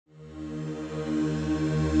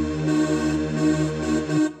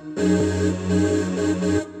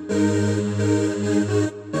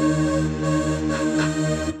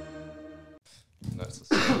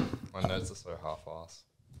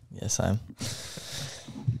same.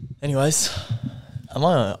 Anyways, I'm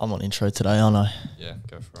on intro today, aren't I? Yeah,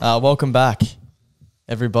 go for it. Welcome back,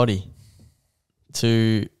 everybody,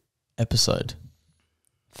 to episode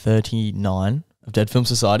 39 of Dead Film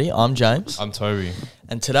Society. I'm James. I'm Toby.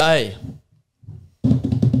 And today,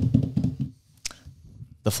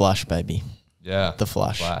 The Flash, baby. Yeah. The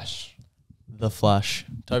Flash. The Flash.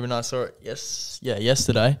 Toby and I saw it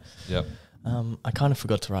yesterday. Yep. I kind of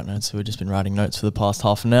forgot to write notes, so we've just been writing notes for the past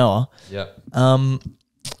half an hour. Yep. And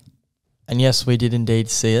yes, we did indeed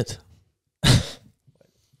see it. Jeez,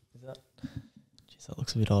 that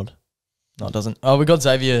looks a bit odd. No, it doesn't. Oh, we got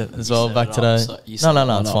Xavier as well back today. No,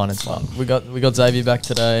 it's fine. It's fine. We got Xavier back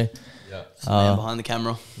today. Yeah. Man behind the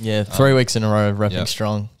camera. Yeah, 3 weeks in a row of repping Yep.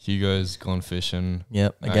 strong. Hugo's gone fishing.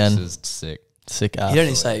 Yep, Max again. is sick. Sick ass. You don't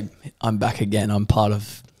need to say, I'm back again. I'm part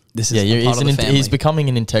of this. Yeah, I'm part of the family. he's becoming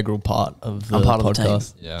an integral part of the I'm part of the team.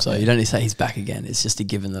 podcast. Yeah. So you don't need to say he's back again. It's just a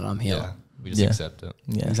given that I'm here. Yeah. We just Yeah. accept it.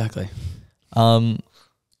 Yeah. Exactly. Yeah,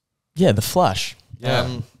 The Flash.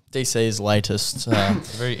 Yeah. DC's latest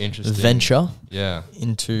Very interesting. venture Yeah.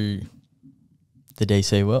 into the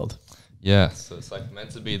DC world. Yeah. So it's like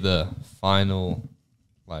meant to be the final,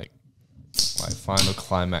 like final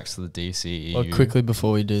climax of the DCEU. Well, quickly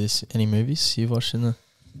before we do this, any movies you've watched in the?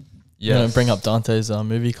 Yeah. You know, bring up Dante's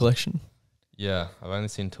movie collection. Yeah. I've only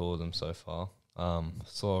seen 2 of them so far.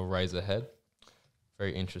 Saw Razorhead.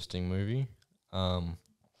 Very interesting movie.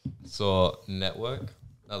 Saw Network.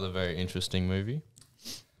 Another very interesting movie.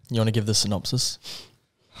 You want to give the synopsis?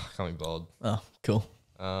 Can't be bold. Oh, cool.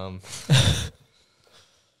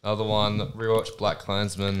 Another one, rewatched Black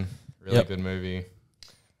Klansman, really good movie.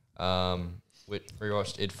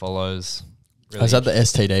 Rewatched It Follows. Really Is that the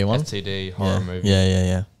STD one? STD horror movie.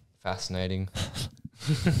 Yeah. Fascinating.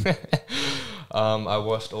 I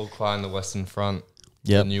watched All Quiet on the Western Front.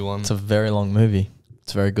 Yeah, The new one. It's a very long movie.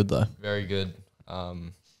 It's very good though. Very good.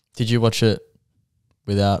 Did you watch it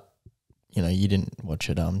without? You didn't watch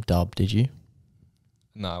it dubbed, did you?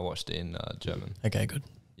 No, I watched it in German. Okay, good.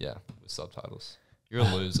 Yeah, with subtitles. You're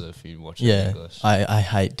a loser if you watch it in Yeah, English. I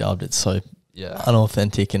hate dubbed. It's so Yeah.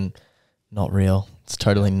 unauthentic and not real. It's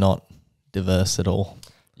totally not diverse at all.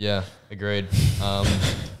 Yeah, agreed. I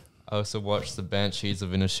also watched The Banshees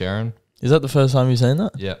of Inisherin. Is that the first time you've seen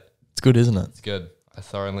that? Yeah, It's good, isn't it? it's good. I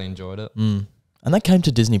thoroughly enjoyed it. And that came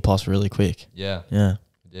to Disney Plus really quick. Yeah, Yeah.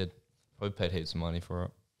 I did. Probably paid heaps of money for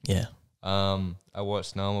it. Yeah. I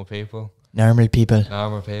watched Normal People. Normal people.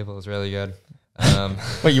 Normal People is really good.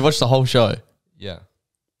 Wait, you watched the whole show? Yeah,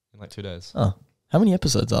 in like 2 days. Oh. How many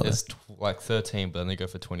episodes are there? It's like 13, but then they go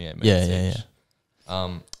for 28 minutes each.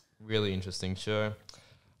 Yeah. Really interesting show.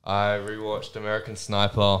 I rewatched American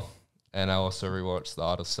Sniper, and I also rewatched The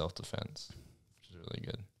Art of Self-Defense, which is really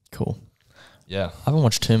good. Cool. Yeah. I haven't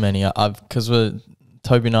watched too many. Because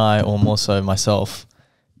Toby and I, or more so myself,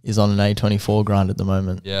 is on an A24 grind at the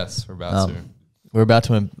moment. Yes, we're about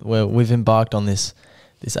to. We've embarked on this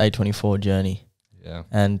A24 journey. Yeah.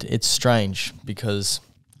 And it's strange because,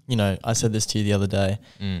 I said this to you the other day.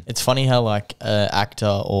 It's funny how like an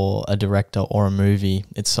actor or a director or a movie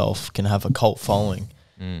itself can have a cult following.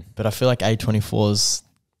 But I feel like A24 is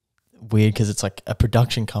weird because it's like a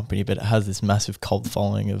production company, but it has this massive cult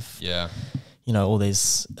following of, all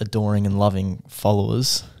these adoring and loving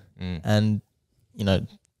followers. And,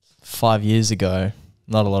 5 years ago,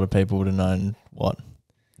 not a lot of people would have known what.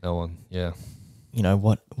 No one. Yeah.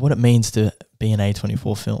 What it means to be an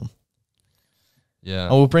A24 film. Yeah.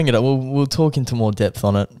 Oh, we'll bring it up. We'll talk into more depth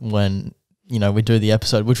on it when, we do the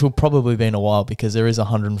episode, which will probably be in a while because there is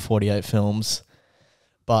 148 films.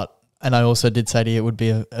 And I also did say to you it would be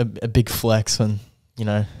a big flex when, you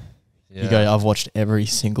go, I've watched every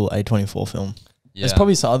single A24 film. Yeah.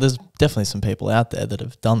 There's definitely some people out there that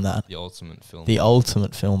have done that. The ultimate film. The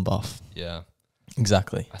ultimate film buff. Yeah.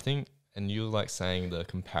 Exactly. I think, and you like saying the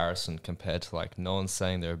comparison compared to like no one's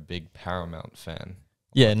saying they're a big Paramount fan.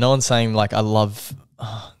 Yeah, no one's saying like I love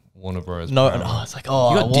Warner Bros. No, Paramount. it's like you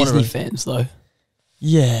got Disney fans though.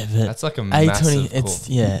 Yeah, but that's like a massive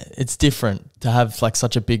it's different to have like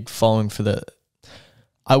such a big following for the.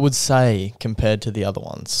 I would say compared to the other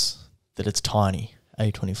ones that it's tiny.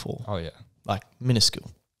 A24. Oh yeah, like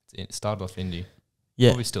minuscule. It started off indie. Yeah,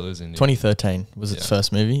 probably still is indie. 2013 was its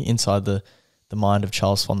first movie. Inside the mind of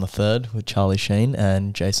Charles Von III with Charlie Sheen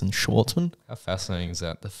and Jason Schwartzman. How fascinating is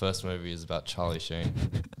that? The first movie is about Charlie Sheen.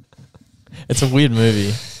 It's a weird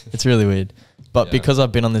movie. It's really weird. But because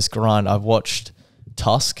I've been on this grind, I've watched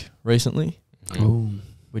Tusk recently,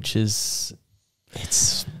 which is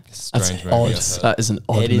strange movie. Odd. That is an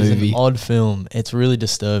odd movie. It is an odd film. It's really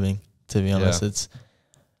disturbing, to be honest.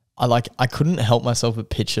 I couldn't help myself but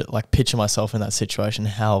picture myself in that situation,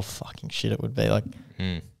 how fucking shit it would be. Like,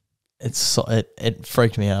 it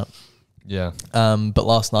freaked me out. Yeah. But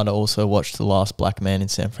last night I also watched The Last Black Man in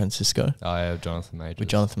San Francisco. Oh, yeah, Jonathan Majors. With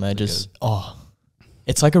Jonathan Majors. Oh,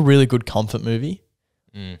 it's like a really good comfort movie.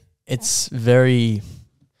 It's very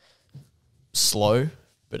slow,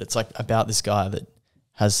 but it's like about this guy that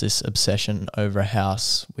has this obsession over a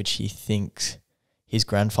house which he thinks his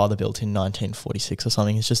grandfather built in 1946 or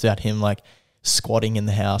something. It's just about him like squatting in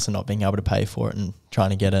the house and not being able to pay for it and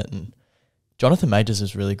trying to get it. And Jonathan Majors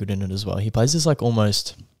is really good in it as well. He plays this like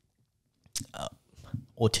almost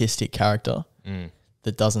autistic character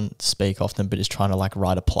that doesn't speak often but is trying to like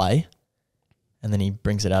write a play, and then he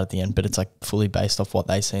brings it out at the end, but it's like fully based off what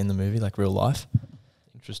they see in the movie, like real life.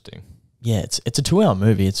 Interesting. Yeah, it's a 2-hour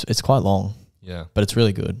movie. It's quite long. Yeah. But it's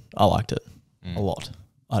really good. I liked it a lot.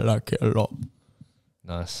 I like it a lot.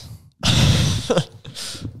 Nice.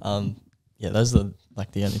 Yeah, those are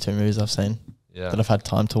like the only 2 movies I've seen that I've had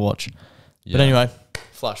time to watch. Yeah. But anyway,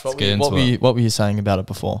 Flash, what were you saying about it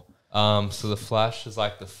before? So The Flash is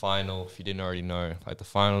like the final, if you didn't already know, like the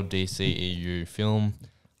final DCEU film.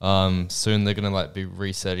 Soon they're gonna like be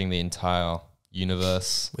resetting the entire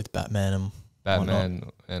universe With Batman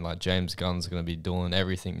and like James Gunn's gonna be doing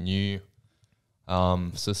everything new.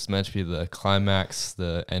 So it's meant to be the climax,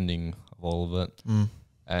 the ending of all of it.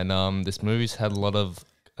 And this movie's had a lot of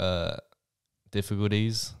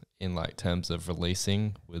difficulties in like terms of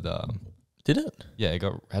releasing with Did it? yeah, it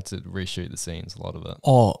had to reshoot the scenes, a lot of it.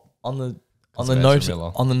 Oh, on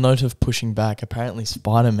the note of pushing back, apparently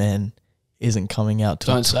Spider-Man isn't coming out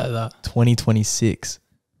till Don't say that. 2026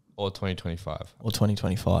 Or 2025. or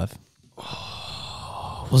 2025.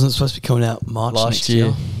 Wasn't it supposed to be coming out March Last next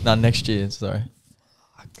year. No, next year, sorry.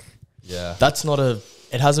 Yeah. That's not it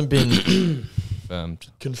hasn't been Confirmed.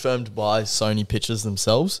 confirmed by Sony Pictures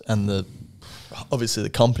themselves and obviously the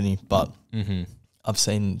company, but I've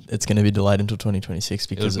seen it's going to be delayed until 2026 It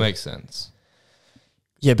because would make sense.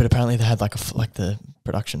 Yeah, but apparently they had like the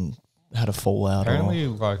production had a fallout, Apparently, or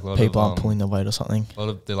like a lot people of aren't pulling their weight or something.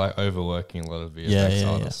 they're like overworking a lot of VFX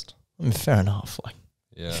artists. I mean, fair enough. Like,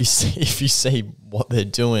 Yeah. if you see what they're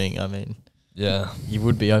doing, I mean, Yeah. you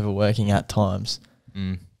would be overworking at times.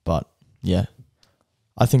 But yeah,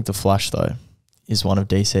 I think The Flash though is one of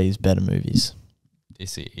DC's better movies.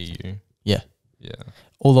 DCEU. Yeah. Yeah.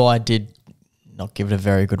 Although I did not give it a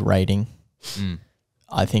very good rating.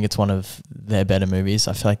 I think it's one of their better movies.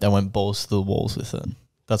 I feel like they went balls to the walls with it.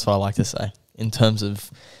 That's what I like to say in terms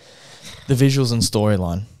of the visuals and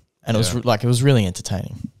storyline. And it was it was really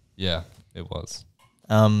entertaining. Yeah, it was.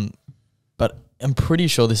 But I'm pretty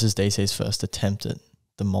sure this is DC's first attempt at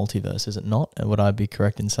the multiverse, is it not? Would I be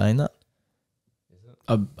correct in saying that?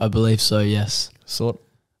 I believe so, yes. Sort.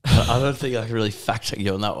 I don't think I can really fact check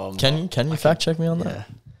you on that one. Can you fact check me on that? Yeah.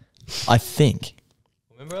 I think.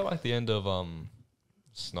 Remember like the end of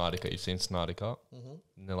Snyder Cut? You've seen Snyder Cut?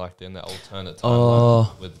 And they're like in that alternate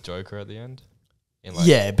timeline with Joker at the end?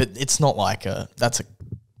 Yeah, but it's not like that's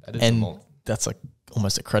like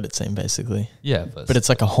almost a credit scene basically. Yeah, but it's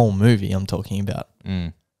like a whole movie I'm talking about.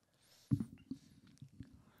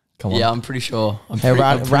 Come on. Yeah, I'm pretty sure. Hey,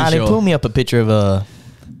 Riley, pull me up a picture of a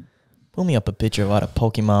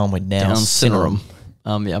Pokemon with Down syndrome.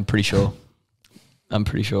 Yeah, I'm pretty sure. I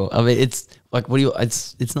mean, it's like,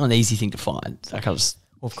 it's not an easy thing to find. Like, well,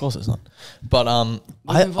 of course it's not. But I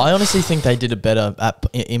honestly think they did it better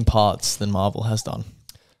in parts than Marvel has done.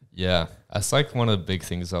 Yeah, that's like one of the big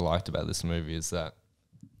things I liked about this movie is that,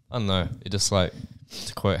 I don't know, it just like,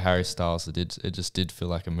 to quote Harry Styles, it just did feel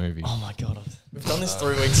like a movie. Oh my God. We've done this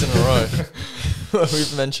 3 weeks in a row.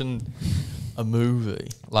 We've mentioned a movie.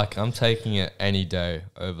 Like, I'm taking it any day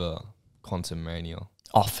over Quantum Mania.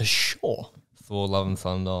 Oh, for sure. Thor, Love and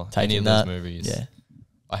Thunder, Taking any of those movies. Yeah.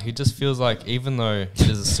 Like, it just feels like, even though it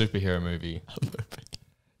is a superhero movie,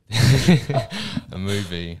 a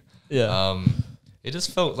movie, it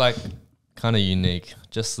just felt like kind of unique.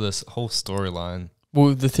 Just this whole storyline.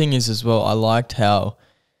 Well, the thing is as well, I liked how,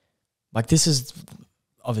 like, this is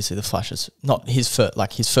obviously The Flash is not his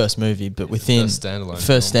first movie, but within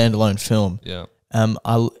first standalone film. Yeah.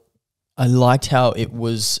 I liked how it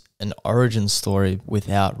was an origin story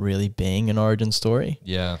without really being an origin story.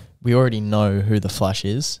 Yeah. We already know who the Flash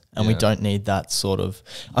is, and we don't need that sort of.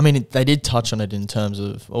 I mean, they did touch on it in terms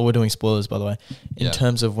of. Oh, we're doing spoilers, by the way. In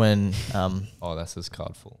terms of when. Oh, that's his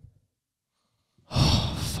card full.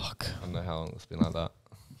 Oh, fuck. I don't know how long it's been like that.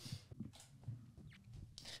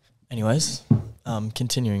 Anyways,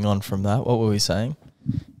 continuing on from that, what were we saying?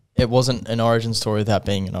 It wasn't an origin story without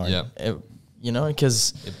being an origin. Yeah.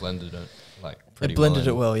 Because it blended it it blended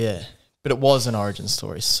it well, yeah. But it was an origin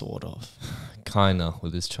story, sort of. Kinda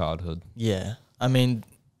with his childhood. Yeah. I mean,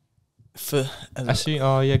 for Actually,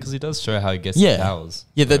 because he does show how he gets Yeah. his powers.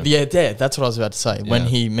 yeah, So, yeah, that's what I was about to say. When Yeah.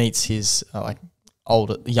 he meets his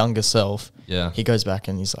younger self, yeah. he goes back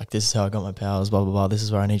and he's like, "This is how I got my powers. Blah blah blah. This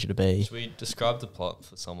is where I need you to be." Should we describe the plot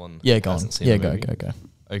for someone? Yeah, who go on. hasn't seen Yeah, the movie? go.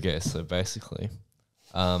 Okay, so basically,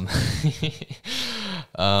 um,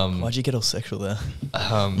 Why'd you get all sexual there?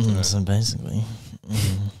 So basically,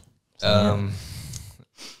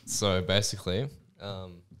 so basically,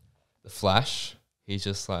 the Flash, he's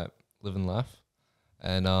just like living life,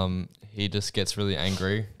 and he just gets really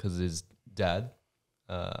angry because his dad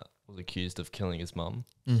was accused of killing his mum,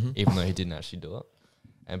 even though he didn't actually do it.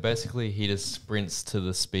 And basically, he just sprints to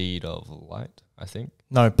the speed of light, I think.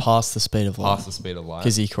 No, past the speed of light. Past the speed of light.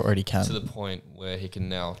 Because he already can. To the point where he can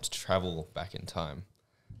now travel back in time.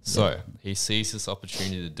 So he sees this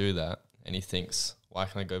opportunity to do that, and he thinks, why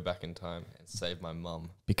can't I go back in time and save my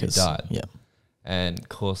mum Because who died? Yeah. And of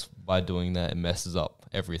course, by doing that, it messes up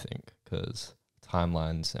everything because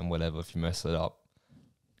timelines and whatever, if you mess it up,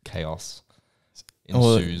 chaos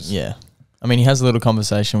ensues. Yeah. I mean, he has a little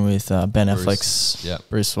conversation with Ben Affleck's Yeah.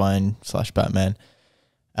 Bruce Wayne / Batman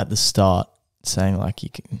at the start, saying like,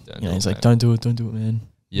 he's like, man. don't do it, man.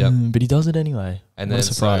 Yeah. But he does it anyway. And What then a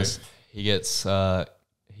surprise. so he gets,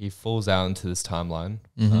 he falls out into this timeline.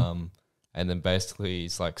 And then basically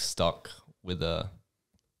he's like stuck with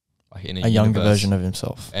in a younger version of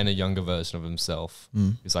himself. and a younger version of himself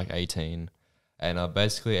who's like 18. And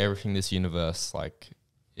basically everything in this universe like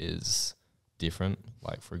is different.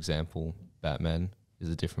 Like for example, Batman is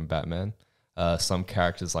a different Batman. Some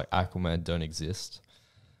characters like Aquaman don't exist.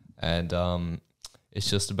 And it's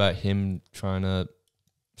just about him trying to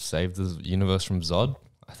save the universe from Zod,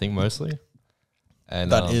 I think mostly. And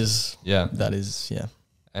That is, yeah. yeah.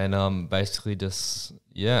 And basically just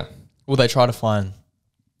Well, they try to find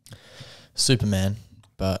Superman,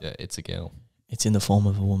 but yeah, it's a girl. it's in the form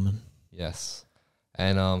of a woman. Yes.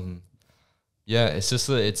 And it's just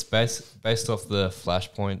it's based off the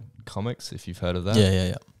Flashpoint comics, if you've heard of that.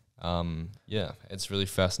 Yeah. It's a really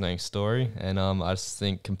fascinating story, and I just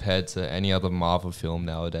think compared to any other Marvel film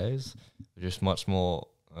nowadays, it's just much more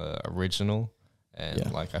original,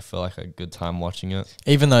 and like I feel like a good time watching it.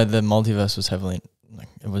 Even though the multiverse was heavily, like,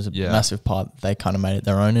 it was a massive part, they kind of made it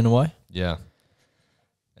their own in a way. Yeah.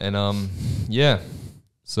 And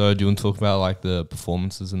so do you want to talk about like the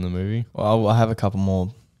performances in the movie? Well, I have a couple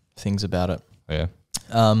more things about it. Oh, yeah.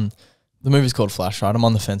 The movie's called Flash, right? I'm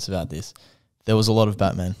on the fence about this. There was a lot of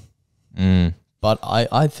Batman, but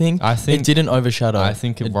I think it didn't overshadow. I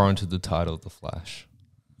think it warranted the title of The Flash.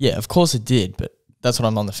 Yeah, of course it did, but that's what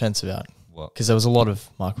I'm on the fence about. What? Because there was a lot of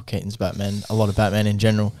Michael Keaton's Batman, a lot of Batman in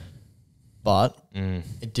general, but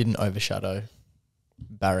it didn't overshadow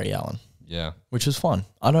Barry Allen. Yeah. Which was fun.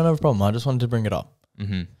 I don't have a problem. I just wanted to bring it up.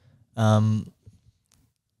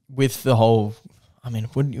 With the whole, I mean,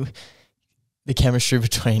 wouldn't you, the chemistry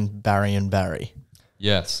between Barry and Barry.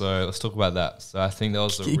 Yeah, so let's talk about that. So I think that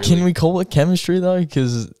was a really... Can we call it chemistry though?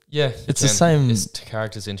 Because it's the same. It's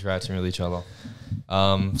characters interacting with each other.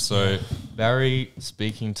 So Barry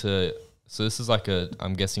speaking to... So this is like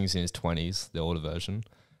I'm guessing he's in his 20s, the older version.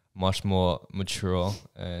 Much more mature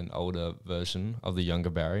and older version of the younger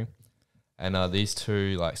Barry. And these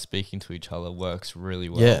two, like, speaking to each other works really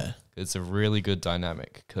well. Yeah. It's a really good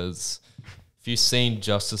dynamic because if you've seen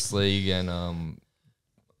Justice League and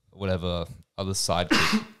whatever other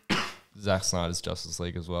sidekick, Zack Snyder's Justice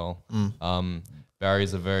League as well.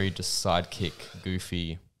 Barry's a very just sidekick,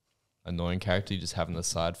 goofy, annoying character. You just have on the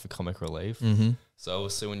side for comic relief. So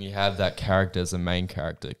obviously when you have that character as a main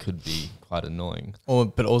character, it could be quite annoying.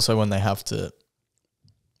 But also when they have to,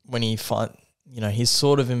 when he find, he's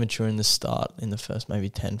sort of immature in the start, in the first maybe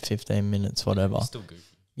 10, 15 minutes, whatever. He's still goofy.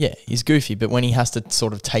 Yeah, he's goofy, but when he has to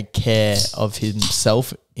sort of take care of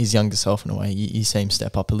himself, his younger self in a way, you see him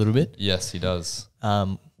step up a little bit. Yes, he does.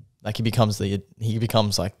 Like he becomes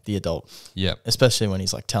like the adult. Yeah. Especially when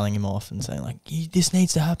he's like telling him off and saying like, this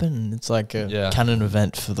needs to happen. It's like a canon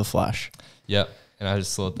event for the Flash. Yeah. And I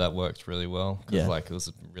just thought that worked really well because Yeah. like it was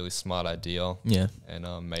a really smart idea. Yeah. And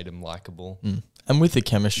made him likable. And with the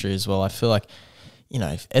chemistry as well, I feel like,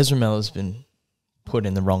 if Ezra Miller's been put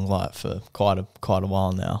in the wrong light for quite a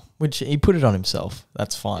while now, which he put it on himself.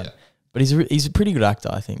 That's fine. Yeah. But he's a pretty good actor,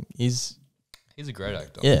 I think. He's a great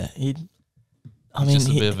actor. Yeah. He's just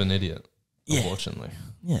a bit of an idiot, unfortunately.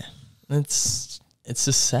 Yeah. It's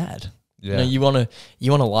just sad. Yeah. You want to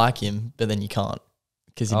like him, but then you can't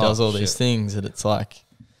because he does all these things that it's like,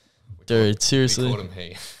 dude, seriously. We called him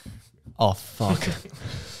he. Oh, fuck.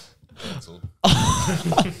 Cancelled.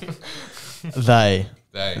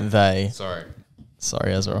 They.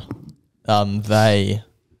 Sorry, Ezra. They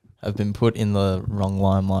have been put in the wrong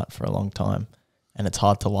limelight for a long time, and it's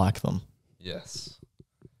hard to like them. Yes.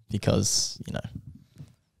 Because, you know.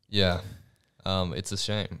 Yeah. It's a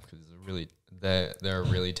shame because they're a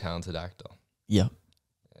really talented actor. Yeah.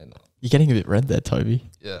 And you're getting a bit red there, Toby.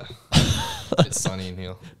 Yeah. It's sunny in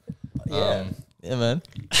here. Yeah. Yeah, man.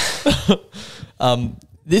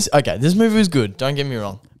 This movie was good, don't get me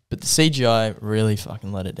wrong. But the CGI really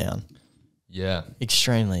fucking let it down. Yeah.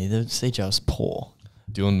 Extremely. The CGI was poor.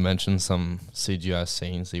 Do you want to mention some CGI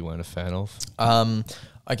scenes that you weren't a fan of?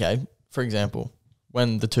 Okay. For example,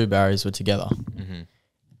 when the two Barrys were together,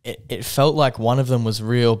 it felt like one of them was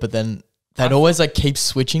real, but then they'd always like keep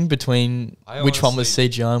switching between which one was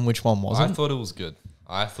CGI and which one wasn't. I thought it was good.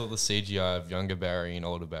 I thought the CGI of younger Barry and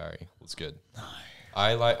older Barry was good. No.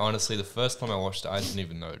 Honestly, the first time I watched it, I didn't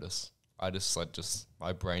even notice. I just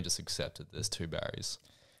my brain just accepted there's two Barrys.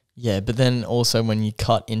 Yeah, but then also when you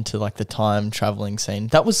cut into like the time traveling scene,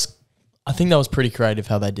 I think that was pretty creative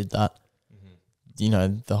how they did that. You know,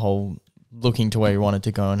 the whole looking to where you wanted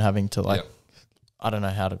to go and having to like, I don't know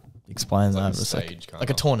how to explain that. It's like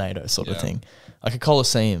a tornado sort of thing, like a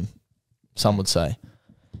Colosseum, some would say.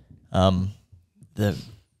 The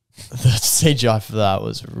CGI for that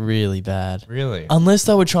was really bad. Really? Unless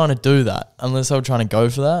they were trying to do that. Unless they were trying to go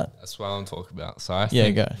for that. That's what I'm talking about. So I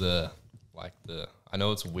think I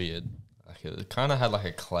know it's weird. Like it kind of had like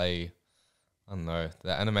a clay. I don't know.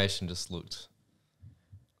 The animation just looked,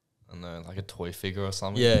 I don't know, like a toy figure or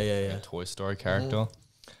something. Yeah. Like a Toy Story character.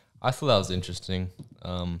 I thought that was interesting.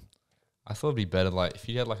 I thought it'd be better like if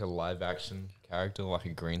you had like a live action character, like a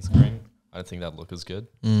green screen. I don't think that'd look as good.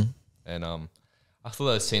 And I thought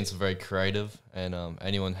those scenes were very creative, and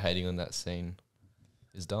anyone hating on that scene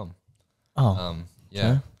is dumb.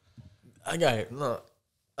 Yeah. Okay, no,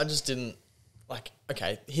 I just didn't like.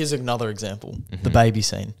 Okay, here's another example: the baby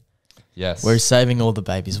scene. Yes. Where he's saving all the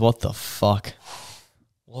babies. What the fuck?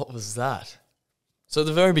 What was that? So at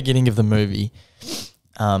the very beginning of the movie,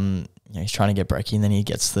 he's trying to get Brekkie, and then he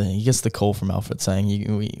gets the call from Alfred saying,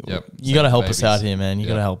 "You got to help us out here, man. You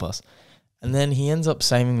got to help us." And then he ends up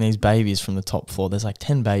saving these babies from the top floor. There's like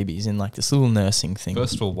 10 babies in like this little nursing thing.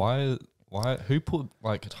 First of all, why who put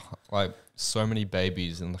like so many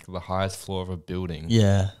babies in like the highest floor of a building?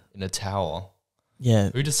 Yeah. In a tower. Yeah.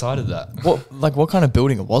 Who decided that? What kind of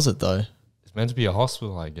building was it though? It's meant to be a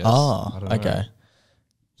hospital, I guess. Oh, I don't know. Okay.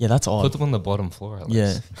 Yeah, that's odd. Put them on the bottom floor at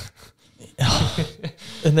least. Yeah.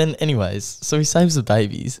 And then anyways, so he saves the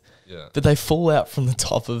babies. Yeah. But they fall out from the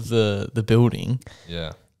top of the building.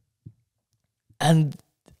 Yeah. And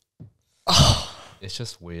it's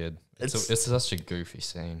just weird. It's such a goofy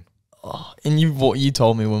scene. And you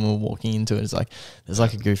told me when we were walking into it, it's like there's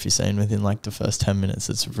like a goofy scene within like the first 10 minutes.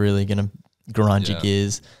 It's really gonna grind your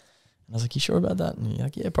gears. And I was like, "You sure about that?" And you're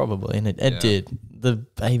like, "Yeah, probably." And it did. The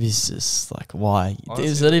baby's just like, why? Honestly,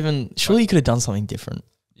 is that even? Surely you could have done something different.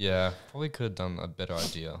 Yeah, probably could have done a better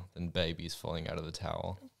idea than babies falling out of the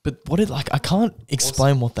tower. But I can't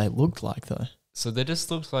explain what they looked like though. So they just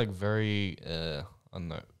looked like very, I don't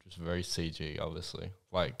know, just very CG, obviously.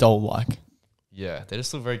 Like doll-like. Yeah, they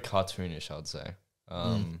just look very cartoonish, I'd say.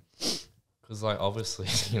 Because like obviously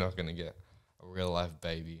you're not gonna get a real life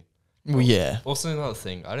baby. Well, yeah. Also another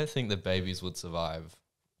thing, I don't think the babies would survive,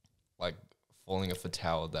 like falling off a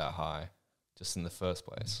tower that high, just in the first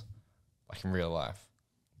place, like in real life.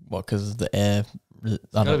 What? Because of the air. There's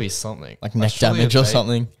gotta be something like neck damage or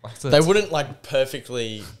something. Like they wouldn't like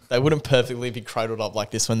perfectly. They wouldn't perfectly be cradled up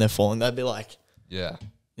like this when they're falling. They'd be like, yeah.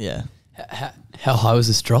 How high was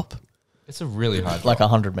this drop? It's a really high drop. Like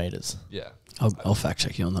 100 meters. Yeah. I'll fact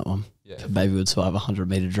check you on that one. Yeah. A baby would survive a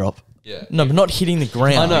 100-meter drop. Yeah. No, but not hitting the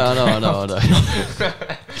ground. I know. I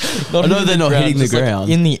know they're not hitting the ground.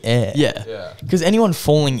 Like in the air. Yeah. Because anyone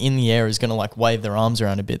falling in the air is going to like wave their arms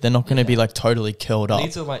around a bit. They're not going to be like totally curled up.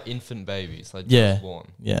 These are like infant babies, like just born.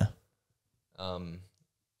 Yeah.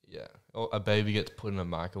 Yeah. Or a baby gets put in a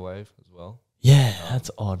microwave as well. Yeah,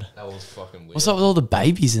 that's odd. That was fucking weird. What's up with all the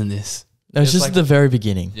babies in this? No, it's just like, at the very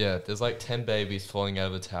beginning. Yeah, there's like 10 babies falling out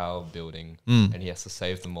of a tower building, and he has to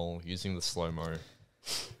save them all using the slow-mo.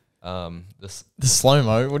 The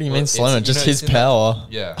slow-mo? What do you mean slow-mo? Just his power.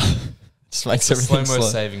 Just makes everything slow-mo slow.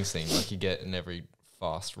 saving scene like you get in every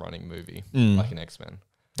fast-running movie, like in X-Men.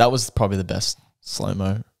 That was probably the best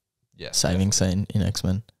slow-mo saving scene in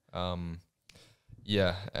X-Men.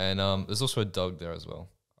 Yeah, and there's also a dog there as well.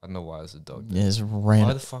 I don't know why there's a dog there. Yeah, it's random.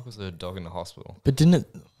 Why the fuck was there a dog in the hospital? But didn't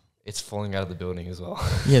it... It's falling out of the building as well.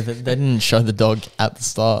 Yeah, they didn't show the dog at the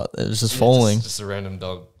start. It was just falling. Just a random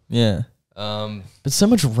dog. Yeah. But so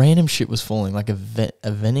much random shit was falling, like a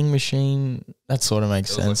vending machine. That sort of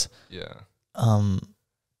makes It was sense. Yeah.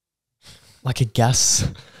 Like a gas,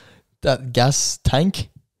 that gas tank,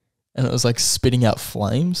 and it was like spitting out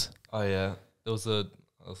flames. Oh yeah. There was a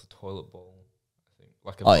toilet bowl. I think.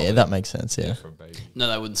 Like a Oh yeah, bowl that makes sense. Yeah. for a baby. No,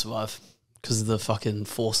 they wouldn't survive because of the fucking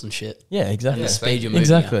force and shit. Yeah, exactly. And the Yeah, speed you're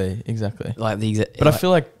moving at. Exactly. Like the exact. But I feel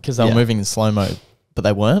like because they were Yeah. moving in slow mo, but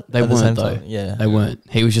they weren't. They at the same weren't, though. time. Yeah. they weren't.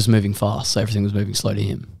 He was just moving fast, so everything was moving slow to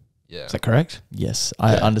him. Yeah. Is that correct? Yes,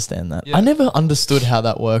 I Yeah. understand that. Yeah. I never understood how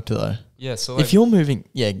that worked though. Yeah. So like, If you're moving,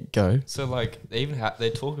 yeah, go. so like they even they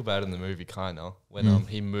talk about it in the movie kinda when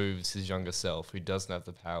he moves his younger self who doesn't have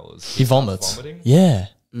the powers. He starts vomits. Vomiting. Yeah.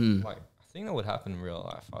 Like I think that would happen in real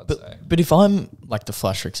life. I'd say. But if I'm like the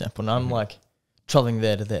Flash, for example, and I'm like traveling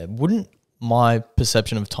there to there, wouldn't my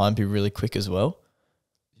perception of time be really quick as well?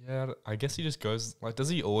 Yeah, I guess he just goes like. Does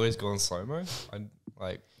he always go on slow mo?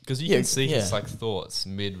 Like because you Yeah, can see his yeah. like thoughts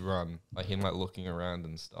mid run, like him like looking around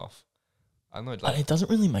and stuff. I don't know. And Like, it doesn't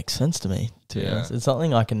really make sense to me, to be Yeah. honest. It's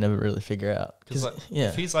something I can never really figure out. because 'Cause, like, yeah.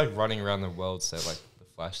 if he's like running around the world, say like the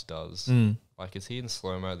Flash does, Mm. like is he in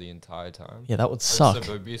slow mo the entire time? Yeah, that would Like, suck.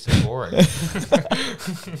 So, it'd be so boring.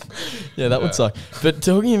 Yeah, that would Yeah. suck. But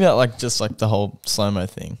talking about like just like the whole slow mo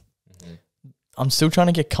thing, I'm still trying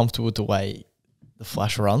to get comfortable with the way the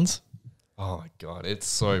Flash runs. Oh my god, it's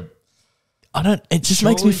so. I don't. It just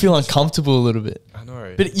makes me Surely feel you just- uncomfortable a little bit. I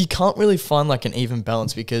know. But you can't really find like an even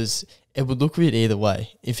balance because it would look weird either way.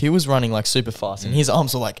 If he was running like super fast and his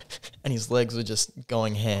arms were like, and his legs were just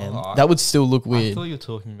going ham, Oh, that would still look I weird. thought you were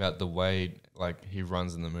talking about the way like he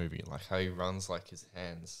runs in the movie, like how he runs like his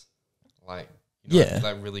hands, like Yeah.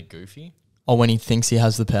 like really goofy. Or when he thinks he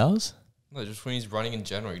has the powers. No, just when he's running in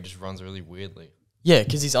general, he just runs really weirdly. Yeah,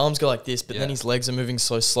 because his arms go like this, but then Yeah. his legs are moving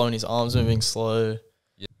so slow and his arms are moving slow.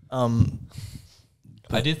 Yeah.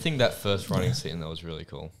 But- I did think that first running scene that was really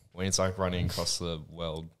cool when he's like running across the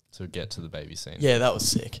world to get to the baby scene. Yeah, that was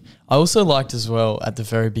sick. I also liked as well at the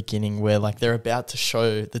very beginning where like they're about to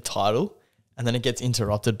show the title and then it gets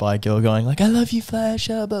interrupted by a girl going like, I love you, Flash,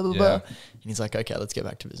 blah, blah, blah. Yeah. And he's like, okay, let's get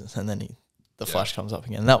back to business. And then the Yeah. Flash comes up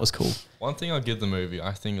again. That was cool. One thing I'll give the movie,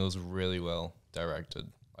 I think it was really well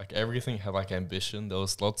directed. Like everything had like ambition. There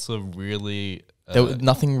was lots of really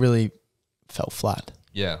Nothing really felt flat.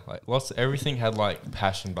 yeah, like everything had like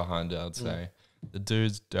passion behind it, I'd say. The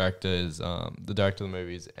director is the director of the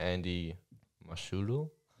movie is Andy Mashudo.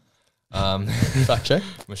 Fact check.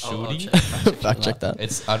 Mashudi. Fact check that.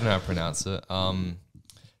 It's I don't know how to pronounce it.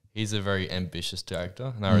 He's a very ambitious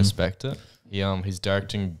director and I respect it. He's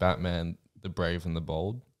directing Batman the Brave and the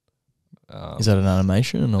Bold. Is that an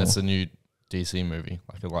animation or? That's a new DC movie,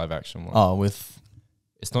 like a live action one. Oh, with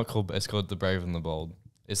It's called The Brave and the Bold.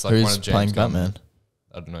 It's like one who's of James playing Gunn. Batman?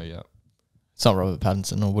 I don't know yet. It's not Robert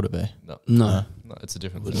Pattinson, or would it be? No. No, it's a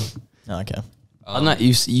different thing. Oh, okay. I don't know.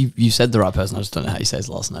 You said the right person. I just don't know how you say his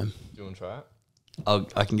last name. Do you want to try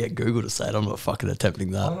it? I can get Google to say it. I'm not fucking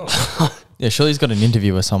attempting that. Oh, Yeah, surely he's got an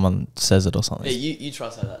interview where someone says it or something. you try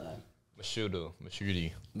to say that name.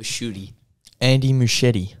 Mashudi. Mashudi. Andy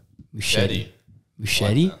Muschietti. Machete?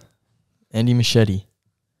 Like Andy Muschietti.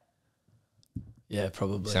 Yeah, that.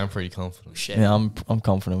 probably. Sound pretty confident. Machete. Yeah, I'm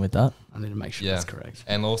confident with that. I need to make sure Yeah. that's correct.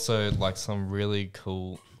 And also like some really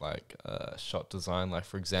cool like shot design. Like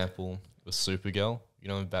for example, with Supergirl, you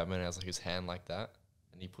know when Batman has like his hand like that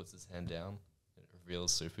and he puts his hand down, it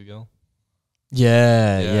reveals Supergirl.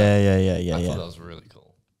 Yeah, Yeah. yeah. I thought that was really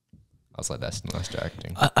cool. I was like, that's nice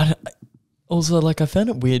directing. I also like I found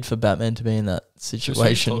it weird for Batman to be in that Should we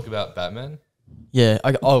situation. talk about Batman? Yeah.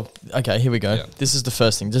 Okay. Here we go. Yeah. This is the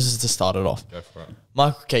first thing. This is to start it off. Go for it.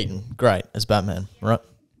 Michael Keaton, great as Batman, right?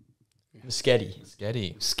 Muschietti.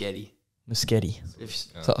 Sketty. Muschietti.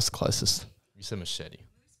 Yeah. That was closest. You said machete.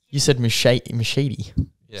 You said Muschietti.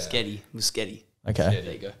 Yeah. Muschetti. Okay. Spaghetti.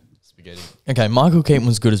 There you go. Spaghetti. Okay. Michael Keaton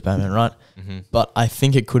was good as Batman, right? Mm-hmm. But I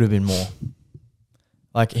think it could have been more.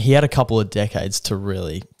 Like he had a couple of decades to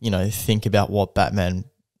really, think about what Batman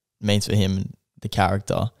means for him and the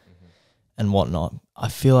character and whatnot. I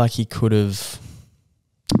feel like he could have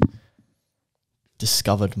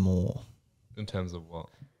discovered more. In terms of what?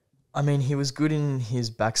 I mean, he was good in his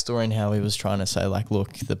backstory and how he was trying to say, like,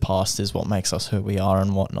 look, the past is what makes us who we are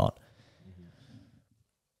and whatnot.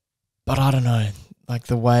 But I don't know. Like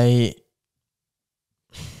the way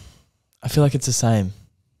I feel like it's the same.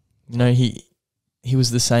 He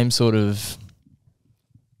was the same sort of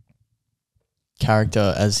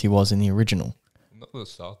character as he was in the original. Not at the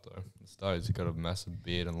start though. The start he's got a massive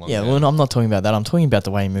beard and long Yeah, hair. well, I'm not talking about that. I'm talking about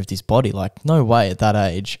the way he moved his body. Like, no way at that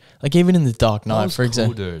age. Like, even in The Dark Knight, was for cool,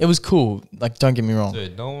 example. dude. It was cool. Like, don't get me wrong.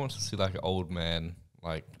 Dude, no one wants to see like an old man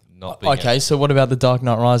like not being Okay, so what about The Dark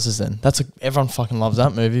Knight Rises then? Everyone fucking loves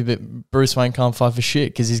that movie, but Bruce Wayne can't fight for shit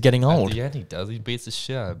because he's getting old. At the end, he does. He beats the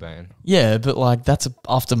shit out of Bane. Yeah, but like that's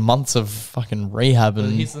after months of fucking rehab But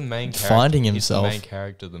and he's the main character. finding himself. He's the main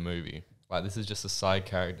character of the movie. Like, this is just a side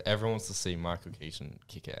character. Everyone wants to see Michael Keaton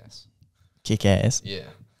kick ass. Kick ass. Yeah.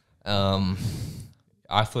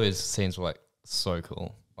 I thought his scenes were like so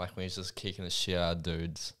cool. Like when he's just kicking the shit out of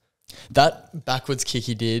dudes. That backwards kick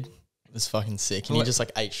he did was fucking sick, and he Like- just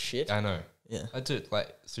like ate shit. I know. Yeah. I do.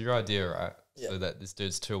 Like, so your idea, right? Yeah. So that this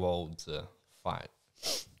dude's too old to fight.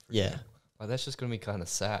 Yeah. Like, that's just gonna be kind of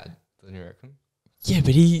sad, don't you reckon? Yeah,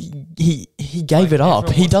 but he gave Like, it up.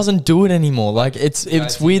 everyone He wants- doesn't do it anymore. Like it's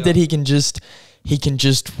the weird that idea- he can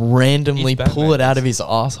just randomly He's Batman, pull it out of he's- his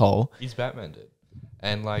asshole. He's Batman, dude.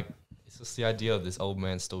 And like, it's just the idea of this old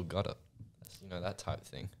man still got it. You know, that type of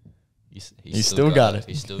thing. He still got it.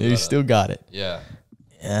 He still He got still it. got it. Yeah.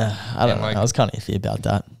 Yeah, I don't And know. like- I was kind of iffy about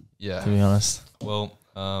that, Yeah. to be honest. Well,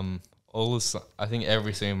 all this, I think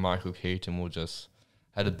every scene Michael Keaton will just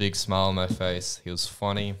had a big smile on my face. He was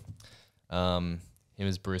funny. Him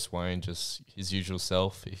as Bruce Wayne, just his usual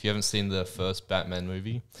self. If you haven't seen the first Batman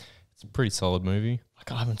movie, it's a pretty solid movie.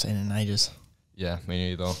 Like I haven't seen it in ages. Yeah, me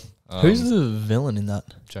neither. Who's the villain in that?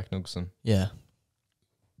 Jack Nicholson? Yeah.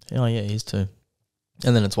 Oh yeah, he's too.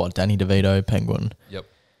 And then it's what, Danny DeVito, Penguin. Yep.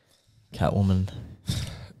 Catwoman.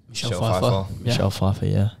 Michelle Pfeiffer. Yeah. Michelle Pfeiffer,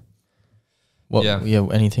 yeah. What? Yeah. Yeah.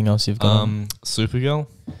 Anything else you've got? Supergirl.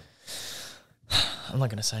 I'm not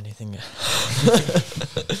gonna say anything.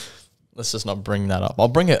 Let's just not bring that up. I'll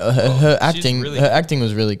bring it. Her acting. really Her good. acting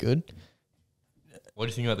was really good. What do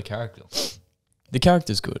you think about the character? The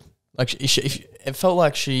character's good. Like it felt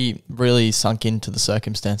like she really sunk into the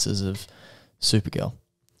circumstances of Supergirl.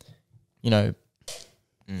 You know,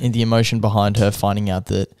 in the emotion behind her finding out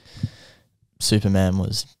that Superman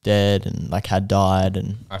was dead and like had died,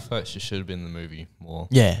 and I feel like she should have been in the movie more.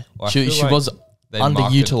 yeah, Well, I she feel like was They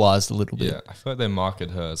underutilized a little bit. Yeah, I feel like they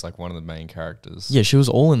marketed her as like one of the main characters. Yeah, she was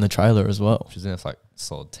all in the trailer as well. She's in it for like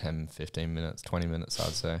solid 10, 15 minutes, 20 minutes,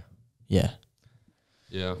 I'd say. Yeah.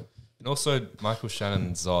 Yeah. And also Michael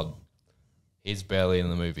Shannon Zod. He's barely in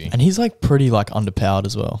the movie. And he's like pretty like underpowered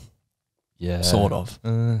as well. Yeah. Sort of.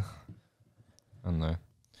 I don't know.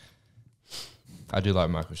 I do like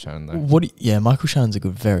Michael Shannon though. Yeah, Michael Shannon's a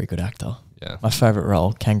very good actor. Yeah. My favorite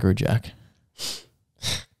role, Kangaroo Jack.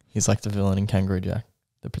 He's like the villain in Kangaroo Jack,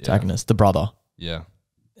 the protagonist, the brother. Yeah.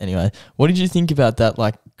 Anyway, what did you think about that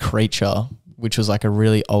like creature, which was like a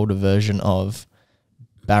really older version of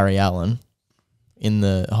Barry Allen in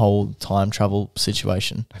the whole time travel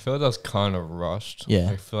situation? I feel like that was kind of rushed. Yeah.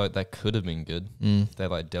 I feel like that could have been good if they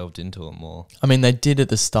like delved into it more. I mean, they did at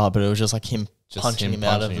the start, but it was just like him Just punching him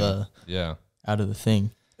out of punching him. out of the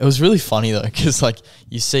thing. It was really funny though, because like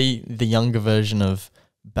you see the younger version of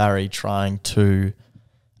Barry trying to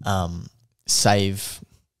save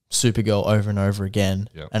Supergirl over and over again,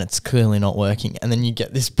 and it's clearly not working. And then you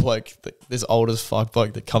get this bloke, this old as fuck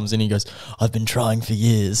bloke that comes in. He goes, "I've been trying for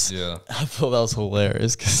years." Yeah. I thought that was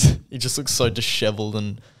hilarious because he just looks so disheveled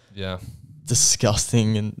and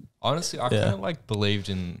disgusting. And honestly, I kind of like believed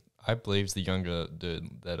the younger dude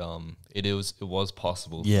that it was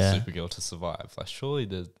possible for Supergirl to survive. Like surely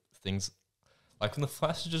there's things like when the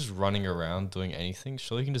Flash is just running around doing anything,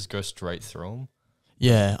 surely you can just go straight through them.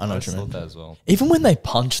 yeah, I know I what you thought mean. that as well. Even when they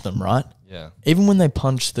punch them, right? Yeah. Even when they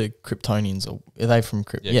punch the Kryptonians, or are they from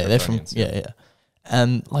Krypton? Yeah, they're from Kryptonians, yeah.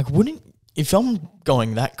 And like, if I'm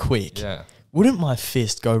going that quick, wouldn't my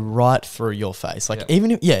fist go right through your face? Like even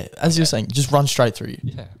if as you're saying, just run straight through you.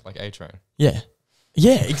 Yeah, like A-Train. Yeah,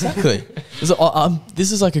 exactly. So,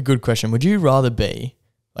 this is like a good question. Would you rather be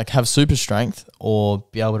like have super strength or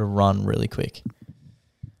be able to run really quick?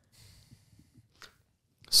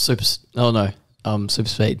 Super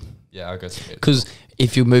speed. Yeah, I'll go speed. Because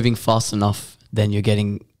if you're moving fast enough, then you're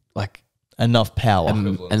getting like enough power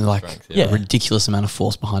and like strength, a ridiculous amount of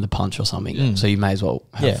force behind a punch or something. So you may as well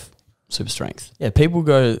have super strength. Yeah, people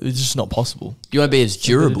go, it's just not possible. You won't be as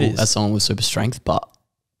durable as someone with super strength, but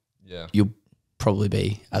yeah, you'll probably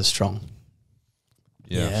be as strong.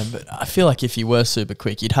 Yeah, but I feel like if you were super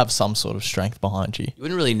quick, you'd have some sort of strength behind you. You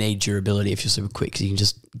wouldn't really need durability if you're super quick because you can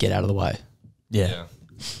just get out of the way.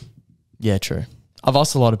 Yeah, true. I've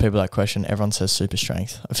asked a lot of people that question. Everyone says super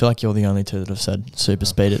strength. I feel like you're the only two that have said super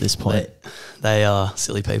speed at this point. They are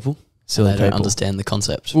silly people. Silly they people. don't understand the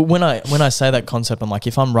concept. Well, when I say that concept, I'm like,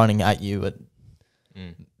 if I'm running at you at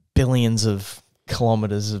billions of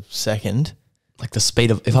kilometers a second, like the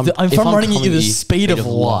speed of if I'm running at you the speed of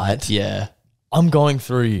light, I'm going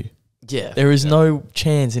through you. Yeah, there is no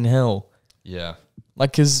chance in hell. Yeah,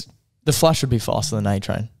 like because the Flash would be faster than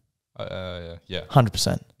A-Train. Yeah.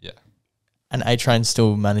 100%. Yeah. And A-Train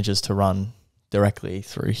still manages to run directly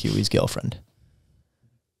through Huey's girlfriend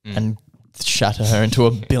and shatter her into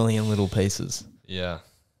a billion little pieces. Yeah.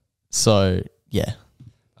 So, yeah.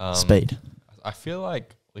 Speed. I feel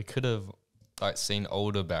like we could have like seen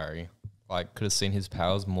older Barry, like could have seen his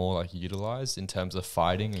powers more like utilized in terms of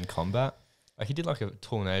fighting and combat. Like he did like a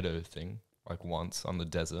tornado thing like once on the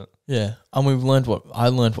desert. Yeah. And I learned what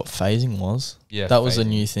phasing was. Yeah. That was a phasing.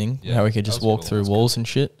 new thing. Yeah, How we could that just was walk cool. through That's walls and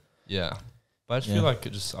shit. Yeah. But I just feel like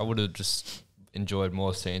I would have just enjoyed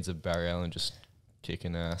more scenes of Barry Allen just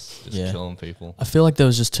kicking ass, just killing people. I feel like there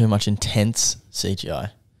was just too much intense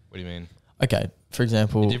CGI. What do you mean? Okay, for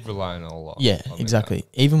example... He did rely on it a lot. Yeah, exactly.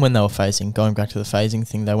 Even when they were phasing, going back to the phasing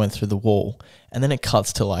thing, they went through the wall, and then it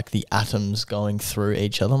cuts to like the atoms going through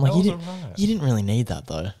each other. I'm like, you didn't really need that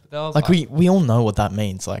though. Like we all know what that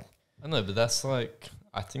means. Like, I know, but that's like,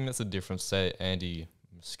 I think that's a difference. Say Andy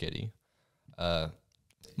Muschietti.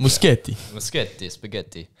 Muschietti,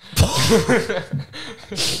 spaghetti.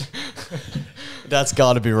 That's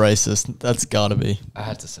got to be racist. That's got to be. I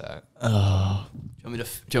had to say it. Oh. Do you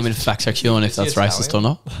want me to fact check you on if that's racist or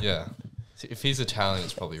not? Yeah. If he's Italian,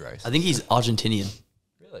 it's probably racist. I think he's Argentinian.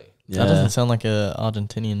 Really? Yeah. That doesn't sound like a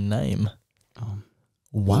Argentinian name.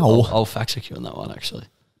 Wow. I'll fact check you on that one, actually.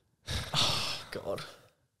 God.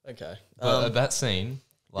 Okay. But that scene,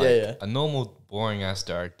 like yeah. a normal boring ass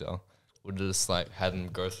director would have just like had him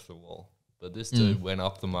go through the wall. But this dude went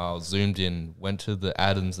up the mile, zoomed in, went to the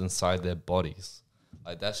atoms inside their bodies.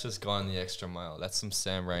 Like that's just gone the extra mile. That's some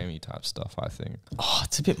Sam Raimi type stuff, I think. Oh,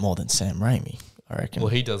 it's a bit more than Sam Raimi, I reckon. Well,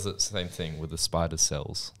 he does the same thing with the spider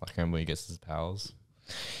cells. Like remember when he gets his powers?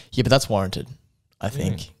 Yeah, but that's warranted, I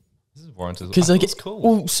think. This is warranted. Because I like, thought it's cool.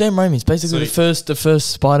 Well, Sam Raimi's basically the first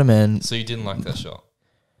Spider-Man. So you didn't like that shot?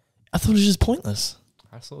 I thought it was just pointless.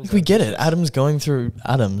 I thought Like, we get it. Atoms going through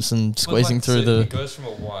atoms and squeezing through the... It goes from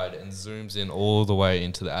a wide and zooms in all the way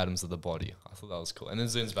into the atoms of the body. I thought that was cool. And then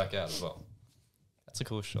zooms back out as well. That's a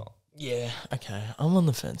cool shot. Yeah, okay. I'm on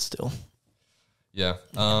the fence still. Yeah.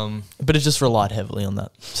 But it just relied heavily on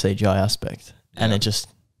that CGI aspect. And it just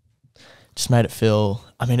made it feel...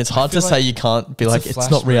 I mean, it's hard to say you can't be like,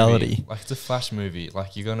 it's not reality. Movie. Like, it's a Flash movie.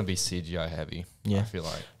 Like, you're going to be CGI heavy. Yeah. I feel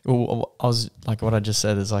like. Well, I was... Like, what I just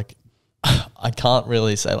said is like... I can't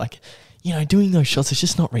really say like, doing those shots, it's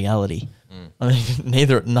just not reality. I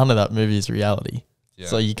mean, none of that movie is reality. Yeah.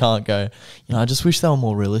 So you can't go, I just wish they were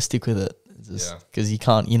more realistic with it. Because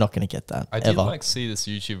you're not going to get that. I did like see this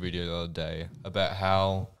YouTube video the other day about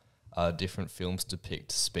how different films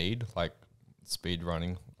depict speed, like speed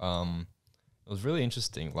running. It was really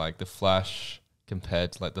interesting. Like the Flash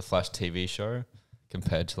compared to like the Flash TV show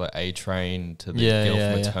compared to like A-Train to the Girl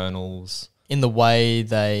from Eternals. In the way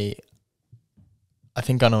they... I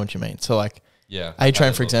think I know what you mean. So like,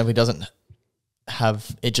 A-Train, for example, doesn't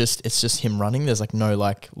have it. It's just him running. There's like no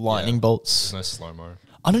like lightning bolts. There's no slow mo.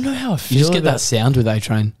 I don't know how I feel. You just get that sound with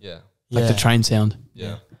A-Train. Yeah, like the train sound.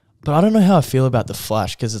 Yeah, but I don't know how I feel about the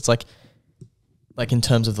Flash because it's like in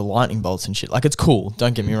terms of the lightning bolts and shit. Like it's cool.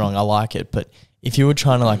 Don't get me wrong. I like it. But if you were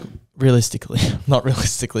trying to like not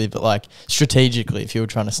realistically, but like strategically, if you were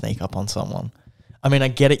trying to sneak up on someone, I mean, I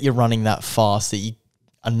get it. You're running that fast that you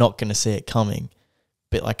are not going to see it coming.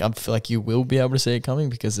 But like I feel like you will be able to see it coming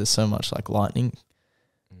because there's so much like lightning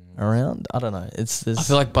around. I don't know. I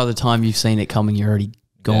feel like by the time you've seen it coming, you're already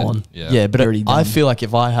gone. Yeah, but I feel like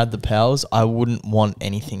if I had the powers, I wouldn't want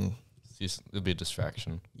anything. It'll be a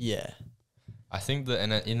distraction. Yeah. I think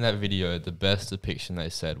that in that video, the best depiction they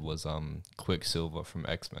said was Quicksilver from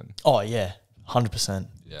X-Men. Oh yeah, 100%.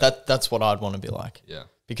 Yeah. That's what I'd want to be like. Yeah.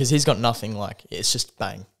 Because he's got nothing like it's just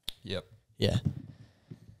bang. Yep. Yeah.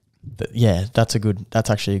 But yeah, that's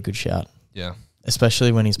actually a good shout. Yeah.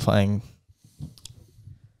 Especially when he's playing.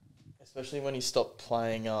 Especially when he stopped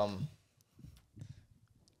playing.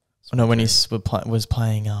 When he was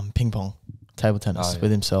playing ping pong, table tennis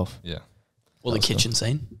with himself. Yeah. Or the kitchen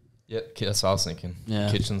scene. Yeah, that's what I was thinking. Yeah.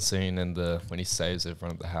 Kitchen scene and when he saves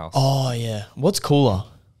everyone at the house. Oh yeah, what's cooler?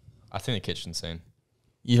 I think the kitchen scene.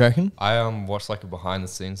 You reckon? I watched like a behind the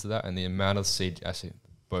scenes of that, and the amount of actually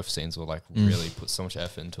both scenes were like really put so much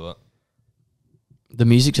effort into it. The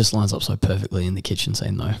music just lines up so perfectly in the kitchen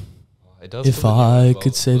scene, though. It does. If I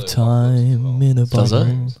could save time in a bottle.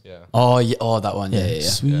 Does it? Yeah. Oh yeah. Oh, that one. Yeah.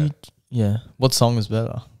 Sweet. Yeah. What song was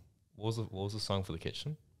better? What was the song for the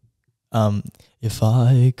kitchen? If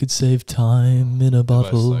I could save time in a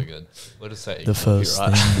bottle. So good. What is that? The first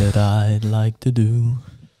thing that I'd like to do.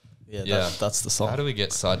 Yeah. That's the song. How do we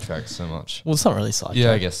get sidetracked so much? Well, it's not really sidetracked.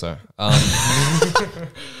 Yeah, I guess so.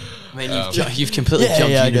 I mean, you've completely jumped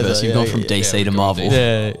universe. You've gone from DC to Marvel.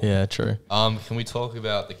 Yeah, true. Can we talk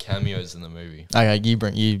about the cameos in the movie? Okay,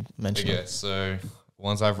 you mentioned Okay, it. so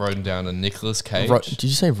ones I've written down are Nicolas Cage. Did you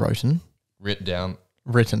say written? Written down.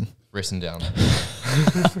 Written down.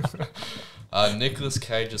 Nicolas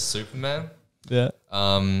Cage as Superman. Yeah.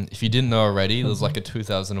 If you didn't know already, there was like a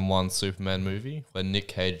 2001 Superman movie where Nick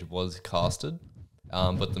Cage was casted,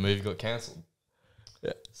 but the movie got cancelled.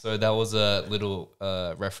 Yeah. So that was a little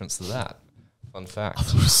reference to that. Fun fact.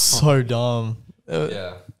 So dumb.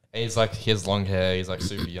 Yeah. And he has long hair. He's like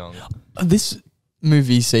super young. This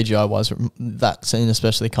movie CGI wise, that scene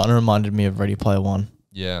especially kind of reminded me of Ready Player One.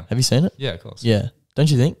 Yeah. Have you seen it? Yeah, of course. Yeah. Don't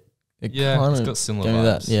you think? It's got similar gave me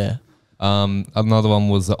vibes. that. Yeah. Another one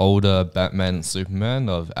was the older Batman and Superman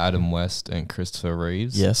of Adam West and Christopher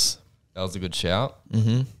Reeves. Yes. That was a good shout.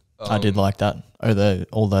 Mm-hmm. I did like that.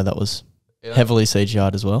 Although that was Yeah. heavily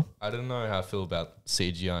CGI'd as well. I don't know how I feel about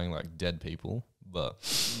CGIing like dead people, but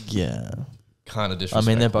Yeah. kind of I disrespectful.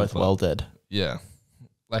 mean, they're both but well dead. Yeah.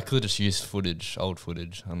 Like, could just use old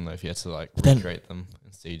footage. I don't know if you had to like But then- recreate them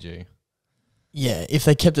in CG. Yeah, if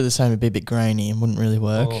they kept it the same, it'd be a bit grainy and wouldn't really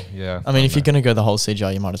work. Oh, yeah. I mean, if you're going to go the whole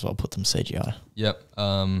CGI, you might as well put them CGI. Yep.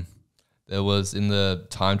 There was in the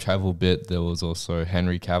time travel bit, there was also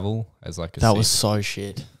Henry Cavill as like a That was so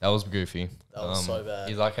shit. that was goofy. That was so bad.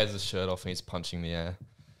 He like has his shirt off and he's punching the air.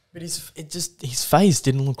 But his face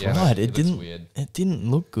didn't look Yeah, right. it looks weird. It didn't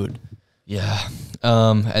look good. Yeah.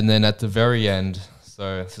 And then at the very end,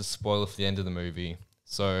 so this is a spoiler for the end of the movie.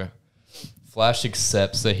 So Flash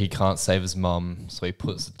accepts that he can't save his mum, so he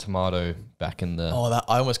puts the tomato back in the. Oh,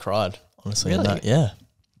 I almost cried, honestly. Really? Yeah.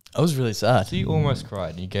 I was really sad. So you almost cried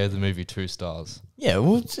and you gave the movie 2 stars. Yeah,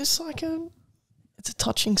 well, it's just like it's a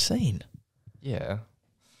touching scene. Yeah.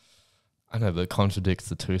 I know, but it contradicts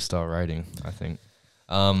the 2-star rating, I think.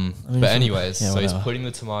 mean, But anyways, yeah, so he's whatever. putting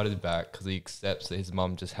the tomato back because he accepts that his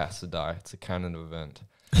mum just has to die. It's a canon event.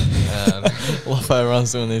 Love how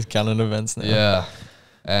everyone's doing these canon events now. Yeah.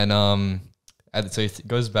 And so he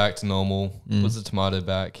goes back to normal, puts the tomato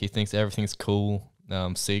back. He thinks everything's cool.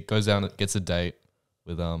 Goes down, gets a date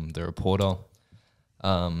with the reporter,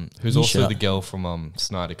 who's also the girl from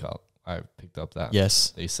Snyder Cut. I picked up that.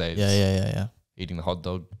 Yes. That he saves. Yeah. Eating the hot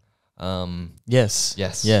dog. Yes.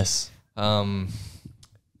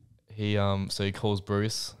 So he calls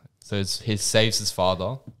Bruce. So he saves his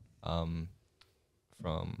father.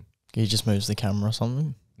 From He just moves the camera or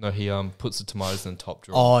something. no, he puts the tomatoes in the top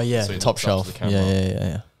drawer. Oh yeah, so he top looks up to shelf. the camera.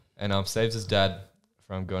 Yeah. And saves his dad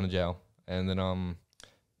from going to jail. And then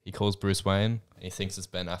he calls Bruce Wayne. And he thinks it's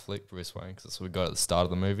Ben Affleck, Bruce Wayne, because that's what we got at the start of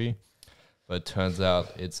the movie. But it turns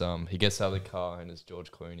out it's he gets out of the car and it's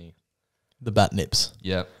George Clooney. The bat nips.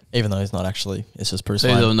 Yeah. Even though he's not actually, it's just Bruce So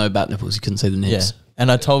Wayne. there were no bat nipples. You couldn't see the nips. Yeah.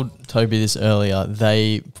 And I told Toby this earlier.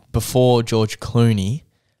 Before George Clooney,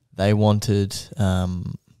 they wanted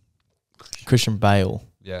Christian Bale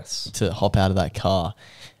Yes. to hop out of that car,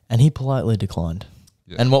 and he politely declined.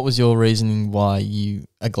 Yeah. And what was your reasoning why you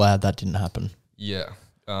are glad that didn't happen? Yeah.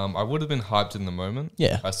 I would have been hyped in the moment.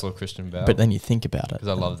 Yeah. If I saw Christian Bale. But then you think about it. Because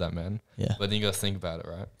I love that man. Yeah. But then you got to think about it,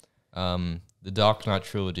 right? The Dark Knight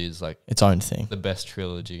trilogy is like Its own thing. the best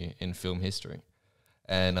trilogy in film history.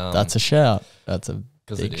 And That's a shout. That's a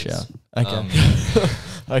 'cause big it shout. is. Okay.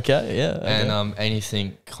 Okay, yeah. Okay. And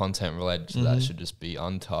anything content related to that should just be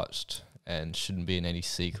untouched and shouldn't be in any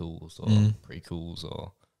sequels or prequels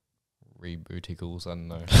or rebooticals. I don't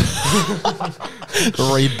know.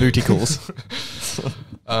 Rebooticals.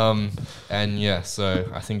 And yeah, so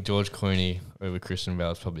I think George Clooney over Christian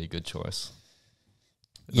Bale is probably a good choice.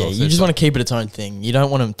 Yeah, you just want to keep it its own thing. You don't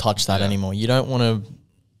want to touch that anymore. You don't want to.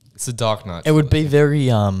 It's a Dark Knight. It would be very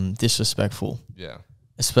disrespectful, Yeah.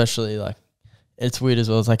 especially like it's weird as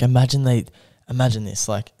well. It's like imagine this,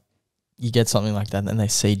 like you get something like that and then they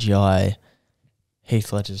CGI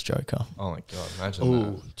Heath Ledger's Joker. Oh my god!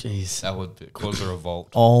 Imagine that. Jeez. That would cause a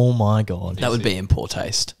revolt. Oh my god, That would be in poor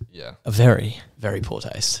taste. Yeah. a very. Very poor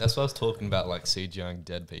taste. That's what I was talking about, like CGIing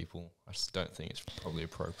dead people. I just don't think it's probably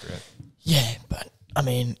appropriate. Yeah, but I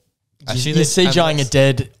mean, Actually, you're they- CGIing a unless-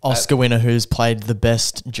 dead Oscar winner who's played the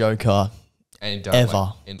best Joker. And he done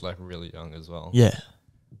Ever. like really young as well. Yeah,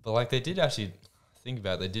 But like they did actually think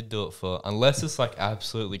about it, they did do it for unless it's like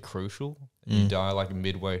absolutely crucial. You die like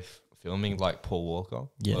midway filming, like Paul Walker.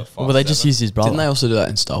 yeah. or Well, they just 5'7". used his brother. Didn't they also do that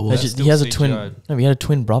in Star They Wars? just- still he has a CGI. twin. No, he had a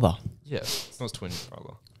twin brother. Yeah, it's not his twin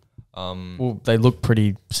brother. Well, they look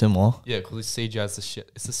pretty similar. Yeah, because it's CGI's the shit.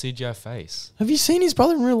 It's the CGI face. Have you seen his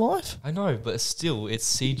brother in real life? I know, but still, it's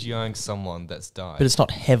CGIing someone that's died. But it's not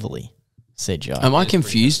heavily CGI. Am I It's pretty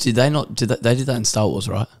confused? Did they not? Did they did that in Star Wars,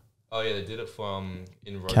 right? Oh yeah, they did it for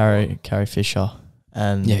in Rogue Carrie One. Fisher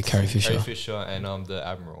and Yeah, Carrie Fisher. Carrie Fisher and the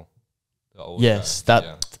Admiral. The old yes, guy.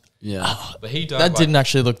 that Yeah. But he died. that didn't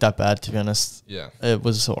actually look that bad, to be honest. Yeah. It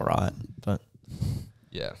was all right, but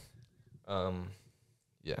Yeah.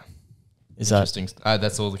 Yeah. is that Interesting.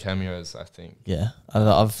 That's all the cameos, I think. yeah? I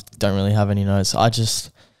don't really have any notes. I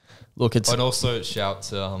just look. It's I'd also shout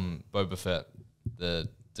to Boba Fett, the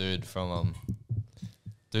dude from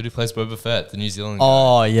dude who plays Boba Fett, the New Zealand guy.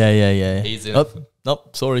 oh yeah. He's in.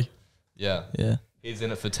 Nope. Sorry. Yeah. Yeah. He's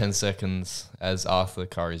in it for 10 seconds as Arthur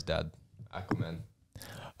Curry's dad, Aquaman.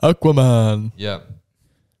 Aquaman. Yeah.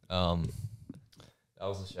 That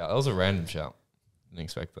was a shout. That was a random shout. Didn't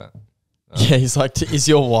expect that. Yeah, he's like, is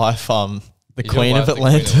your wife the Is your Queen wife of the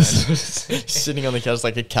Queen of Atlantis? Atlantis? Sitting on the couch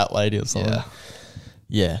like a cat lady or something. Yeah.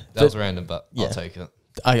 Yeah. That was random, but yeah. I'll take it.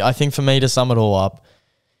 I think for me to sum it all up,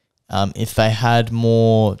 if they had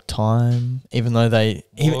more time, even though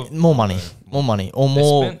more money, or They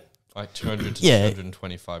more, spent like 200 to Yeah.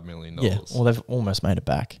 225 million yeah, dollars. well they've almost made it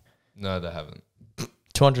back. No, they haven't.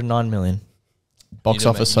 209 million box You need to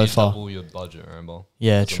office you so need to far. double your budget, remember?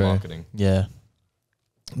 Yeah, Because of true. Marketing. Yeah,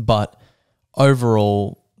 but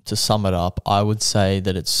overall, to sum it up, I would say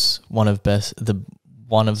that it's one of the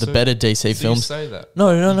So- better DC So you films. say that?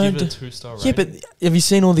 No, You give it a 2-star rating? Yeah, but have you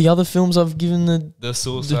seen all the other films I've given The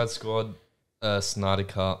Suicide Squad, Snyder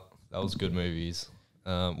Cut, that was good movies.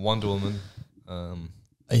 Wonder Woman, Are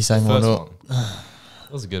you the saying first one? one.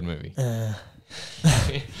 That was a good movie.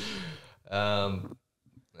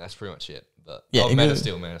 That's pretty much it. But Yeah, Man of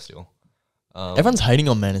Steel. Everyone's hating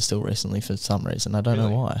on Man of Steel recently for some reason. I don't Really?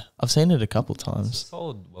 know why. I've seen it a couple It's times.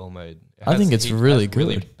 solid, well made. I think it's really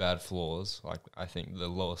really good. bad flaws. Like I think the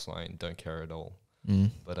Lois Lane don't care at all.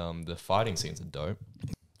 Mm. But the fighting scenes are dope.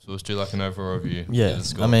 So let's do like an overall review. Yeah, Get the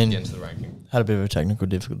score, I mean- get into the ranking. Had a bit of a technical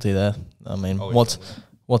difficulty there. I mean, Oh,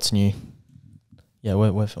 what's new? Yeah,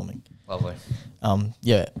 we're filming. lovely.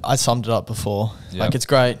 Yeah, I summed it up before. Yeah. Like, it's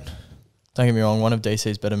great. Don't get me wrong. One of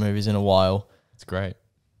DC's better movies in a while. It's great.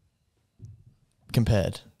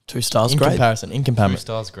 Compared 2 stars, in great. comparison, 2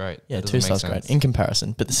 stars, great. yeah, That 2 doesn't make stars great sense. in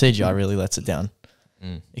comparison. But the CGI really lets it down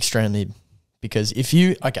Mm. extremely, because if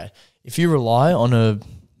you rely on a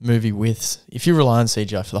movie if you rely on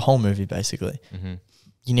CGI for the whole movie, basically, Mm-hmm.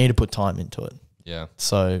 you need to put time into it. Yeah.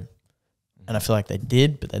 So, and I feel like they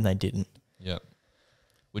did, but then they didn't. Yeah.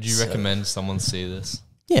 Would you So- recommend someone see this?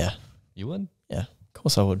 Yeah, You would? of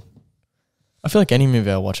course I would. I feel like any movie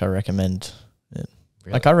I watch, I recommend.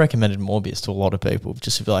 Really? Like, I recommended Morbius to a lot of people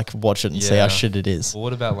just to be like, watch it and see Yeah. how shit it is. Well,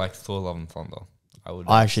 what about like Thor: Love and Thunder?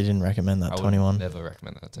 I actually didn't recommend that I to would anyone. never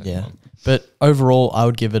recommend that to Yeah. anyone. But overall, I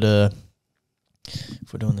would give it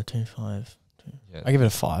if we're doing the 2-5, Yeah. I give it a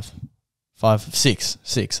 5. 5, 6.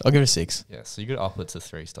 I'll give it a 6. Yeah. So you could up it to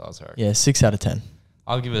 3 stars, I reckon. Yeah, 6 out of 10.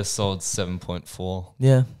 I'll give it a solid 7.4.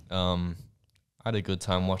 Yeah. I had a good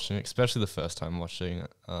time watching it, especially the first time watching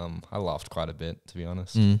it. I laughed quite a bit, to be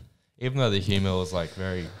honest. Mm. Even though the humor was like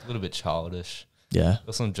a little bit childish. Yeah.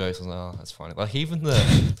 There's some jokes. I was like, oh, that's funny. Like even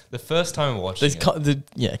the first time watching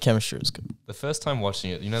it, Chemistry was good. the first time watching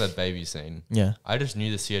it, you know that baby scene. Yeah. I just knew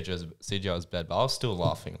the CGI was bad, but I was still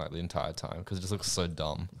laughing like the entire time because it just looks so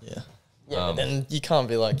dumb. Yeah. Yeah, but then you can't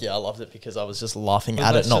be like, yeah, I loved it because I was just laughing But at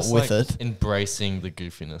it, that's not just, with like, it. embracing the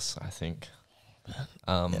goofiness, I think.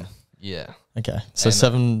 Yeah. Okay. So And,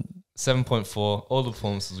 7. 7.4. All the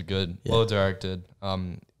performances are good. Yeah. Well directed.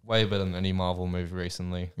 Way better than any Marvel movie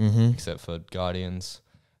recently, Mm-hmm. except for Guardians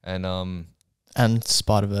and And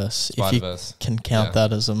Spider-Verse. If you Spider-Verse. can count Yeah.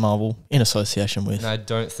 that as a Marvel in association with. And I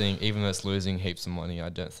don't think, even though it's losing heaps of money, I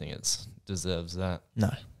don't think it deserves that.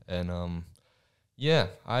 No. And yeah,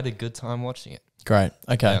 I had a good time watching it. Great.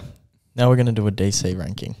 Okay. Yeah. Now we're going to do a DC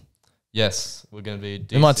ranking. Yes, we're gonna be.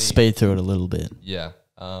 DC. We might speed through it a little bit. Yeah.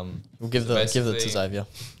 We'll give So it to basically, Xavier.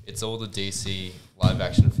 It's all the DC live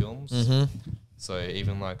action films. Mm-hmm. So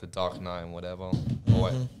even like the Dark Knight and whatever. Oh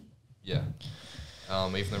wait, Mm-hmm. yeah.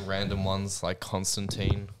 Even the random ones like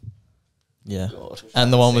Constantine. Yeah. God.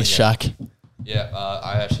 And the one with seen Shaq. Yeah,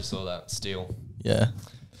 I actually saw that. Steel. Yeah.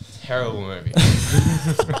 Terrible movie.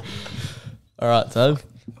 All right, Doug.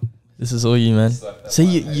 This is all you, man.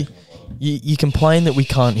 See, you complain that we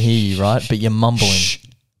can't hear you, right? But you're mumbling. Is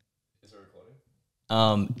it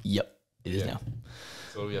recording? Yep, it is Yeah. now.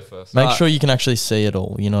 So what do we have first? Make sure you can actually see it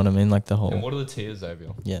all. You know what I mean? Like the And whole. what are the tiers,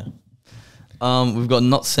 Xavier? Yeah. We've got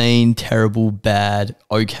not seen, terrible, bad,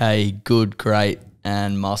 okay, good, great,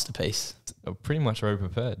 and masterpiece. I'm pretty much already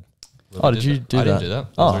prepared. Oh, did you do I didn't that? do that.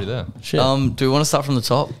 I Oh. was already there. Shit. Do we want to start from the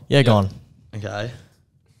top? yeah, go on. Okay.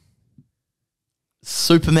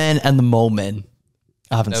 Superman and the Mole Men.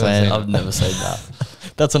 I haven't Never seen seen it. it. I've never seen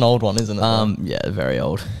that. That's an old one, isn't it? Yeah, very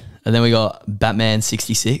old. And then we got Batman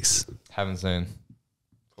 66. Haven't seen.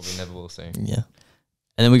 probably never will see. Yeah.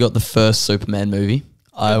 And then we got the first Superman movie.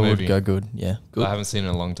 I would movie. go good. Yeah. Good. I haven't seen it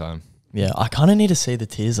in a long time. Yeah. I kind of need to see the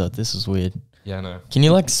teaser. This is weird. Yeah, I know. Can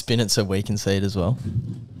you like spin it so we can see it as well?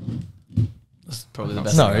 That's probably the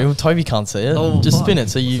best. No, Toby can't see it. Oh, Just fuck. spin it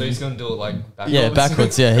so you. So he's gonna do it like backwards. Yeah,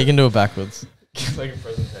 backwards. Yeah, he can do it backwards. like a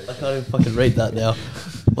presentation. I can't even fucking read that now.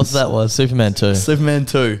 What's that was? Superman 2. Superman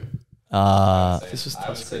 2. This was I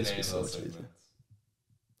haven't seen touchscreen any of special those treatment.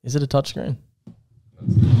 is it a touchscreen?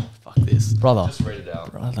 Fuck this. Brother. Just read it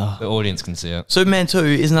out. Brother. The audience can see it. Superman 2,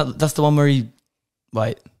 isn't that's the one where he...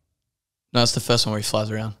 Wait. No, it's the first one where he flies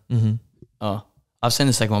around. Mm-hmm. Oh. I've seen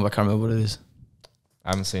the second one, but I can't remember what it is. I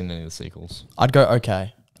haven't seen any of the sequels. I'd go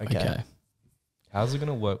okay. Okay. How's it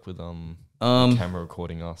gonna work with Um, camera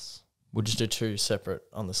recording us? We'll just do two separate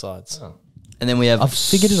on the sides. Oh, and then we have... I've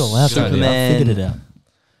figured it all out. Good idea. Superman... I've figured it out.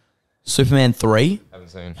 Superman 3. haven't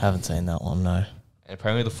seen. Haven't seen that one, no. And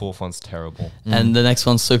apparently the fourth one's terrible. And the next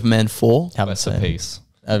one's Superman 4. Haven't That's a seen. piece.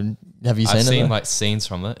 Have you seen I've it? seen though? like scenes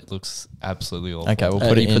from it. It looks absolutely awful. Okay, we'll put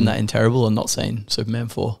Are it you in. putting that in terrible or not seen? Superman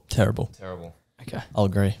 4. Terrible. Terrible. Okay. I'll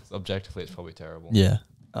agree. Objectively, it's probably terrible. Yeah.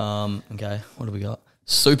 Okay. What do we got?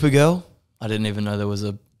 Supergirl. I didn't even know there was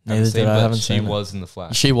a... Neither Haven't seen, did I. but Haven't she seen it. was in the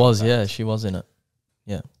Flash. She was. Yeah, she was in it.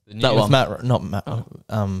 Yeah. The new That With one. Matt. Not Matt.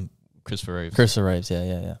 Oh. Christopher Reeves. Christopher Reeves.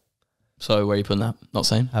 Yeah. So where are you putting that? Not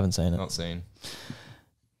seen. Haven't seen it. Not seen.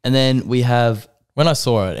 And then we have... When I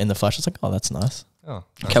saw it in the Flash, I was like, oh, that's nice. Oh,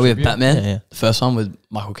 Okay, we have tribute. Batman. Yeah. The first one with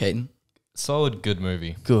Michael Keaton. Solid, good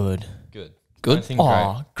movie. Good. Good. Good? I think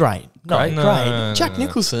Oh, great. No, Great? great. No, Jack no.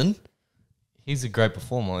 Nicholson. He's a great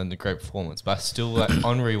performer and a great performance, but I still like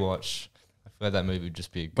on rewatch. I feel like that movie would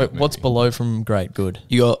just be a good Wait, what's movie. below from great? Good.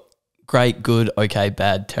 You got great, good, okay,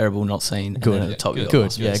 bad, terrible, not seen. And Good. then at the top you got Good.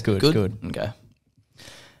 awesome. Yeah, good. Okay.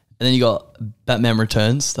 And then you got Batman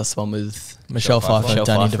Returns. That's the one with Michelle Pfeiffer, Michelle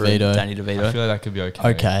Danny Pfeiffer and DeVito. Danny I DeVito. feel like that could be okay.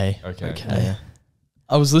 Okay. Okay. Yeah.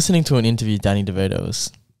 I was listening to an interview Danny DeVito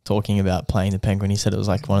was talking about playing the Penguin. He said it was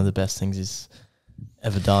like one of the best things he's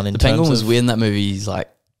ever done. In The Penguin terms was of, weird in that movie. He's like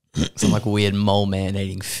some like weird mole man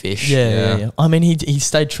eating fish. Yeah. Yeah. I mean, he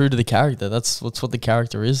stayed true to the character. That's what the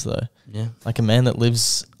character is, though. Yeah. Like a man that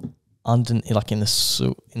lives under, like in the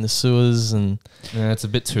sewers, and Yeah, it's a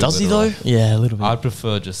bit too. Does he literal. though? yeah, a little bit. I'd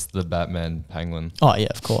prefer just the Batman Penguin. Oh yeah,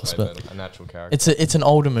 of course, Way but better. A natural character. it's an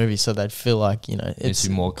older movie, so they'd feel like It's it's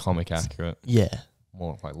more comic accurate, yeah.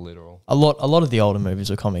 more like literal. A lot of the older movies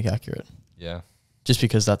were comic accurate, Yeah. just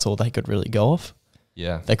because that's all they could really go off.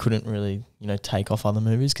 Yeah. They couldn't really take off other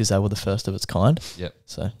movies because they were the first of its kind. Yep.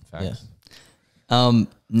 So Facts.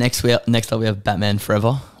 Next up we have Batman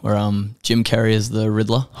Forever, where Jim Carrey is the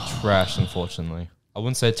Riddler. Trash, unfortunately. I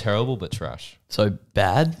wouldn't say terrible, but trash. So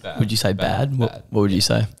bad? Bad. Would you say bad? Bad. What would you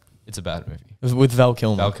say? It's a bad movie. with Val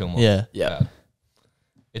Kilmer. Val Kilmer. Yeah, Yeah. Bad.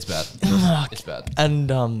 It's bad. It's bad.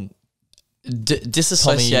 and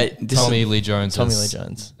Disassociate Tommy Lee Jones. Tommy as, Lee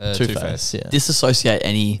Jones, Two-Face. Two-Face. Yeah, disassociate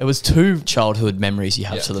any it was two. childhood memories you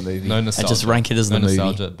have Yeah. to the movie No and nostalgia. just rank it as no the movie.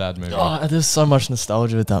 nostalgia, bad movie. Oh, there's so much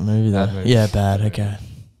nostalgia with that movie, though. Bad movie. Yeah, bad. Bad Okay,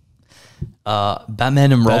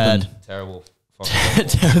 Batman and Robin. Bad. Terrible. Fucking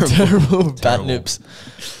awful. terrible. Bat Terrible. nips.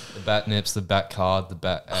 The bat nips, the bat card, the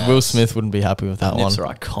bat. Will Smith wouldn't be happy with that one Nips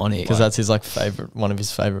are iconic. because that's his one of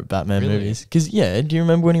his favorite Batman Really? movies. Because do you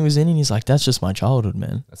remember when he was in? And he's like, "That's just my childhood,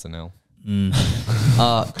 man." That's an L.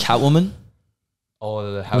 Catwoman.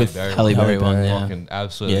 Oh, the Halle With Berry. Halle one. Berry one, Berry, yeah. Fucking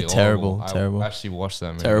absolutely Yeah, terrible, horrible. terrible. I actually watched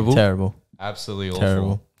that movie. Terrible. Terrible, Absolutely awful.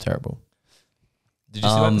 terrible, terrible. Did you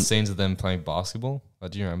see like the scenes of them playing basketball?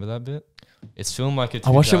 Like, do you remember that bit? It's filmed like a.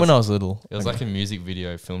 I watched it when I 2000 was little. It was like a music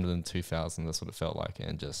video filmed in 2000. That's what it felt like,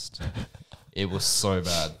 and just it was so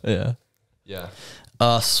bad. Yeah,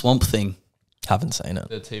 Yeah, Swamp Thing. haven't seen it.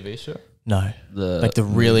 the TV show. No, The like the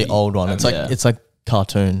really movie. old one. It's like Yeah. it's like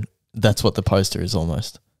cartoon. That's what the poster is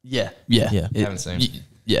almost. Yeah. Yeah. Haven't seen.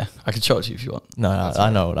 Yeah, I can show it to you if you want. No, That's I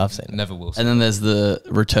right. know what I've seen. It. Never will. See. And then there's the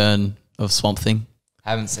return of Swamp Thing.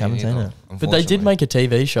 Haven't seen Haven't seen either, it. But they did unfortunately. make a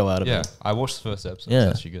TV show out of Yeah, it. I watched the first episode. Yeah.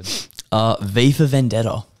 It's actually good. V for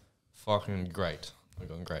Vendetta. Fucking great. We're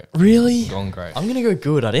going great. Really? Going great. I'm gonna go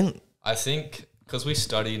good. I didn't I think because we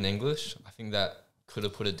studied in English, I think that could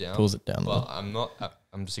have put it down. pulls it down. But I'm not.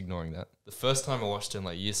 I'm just ignoring that. The first time I watched it in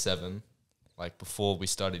like year 7, like before we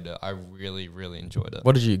studied it, I really, really enjoyed it.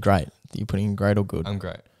 What did you grade? Are you putting in great or good? I'm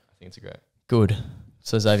great. I think it's great. Good.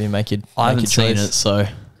 So Xavier, make your I make haven't your seen choice. it, so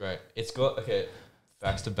Great. It's got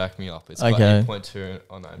facts to back me up. It's Okay. got 8.2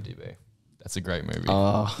 on IMDb. That's a great movie.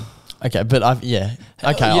 Okay, but Okay,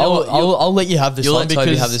 You know what, I'll let you have this you'll one let Toby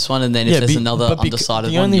because have this one, and then if there's another but undecided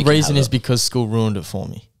the one, only you can reason have is it. because school ruined it for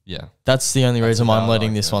me. yeah, That's the only That's reason a why I'm valid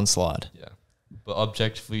letting this argument. one slide. yeah. But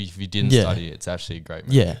objectively, if you didn't Yeah. study it, it's actually a great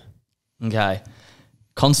movie. Yeah. Okay.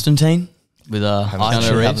 Constantine with I Keanu actually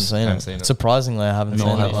haven't Reeves. seen Haven't it. seen it. Surprisingly, I haven't No,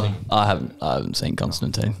 seen I it. haven't. I haven't seen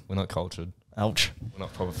Constantine. We're not cultured. Ouch. We're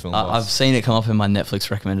not proper film I've buffs. seen it come up in my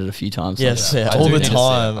Netflix recommended a few times. Yes, Yeah. yeah, I all do the need to see it.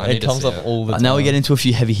 time. I It need to comes see up it. all the time. Now we get into a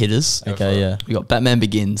few heavy hitters. Go for Okay, it. yeah. We got Batman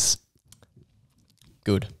Begins.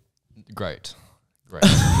 Good. Great. Great.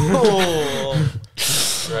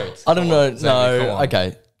 Great. I don't know. Come on. No.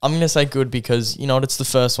 Okay. I'm going to say good because, you know what, it's the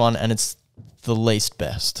first one and it's the least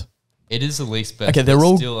best. It is the least best. Okay, but they're it's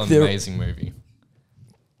all- still an they're- amazing movie.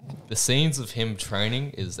 The scenes of him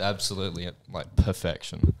training is absolutely like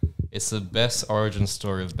perfection. It's the best origin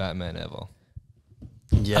story of Batman ever.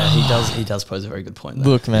 Yeah, he does pose a very good point there.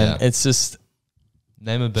 Look, man, Yeah. it's just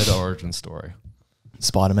Name a better origin story.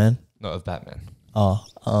 Spider-Man. Not of Batman. Oh,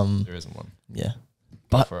 There isn't one. yeah.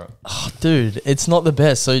 Go But- for it. Oh, dude, it's not the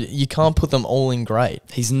best, so you can't put them all in great.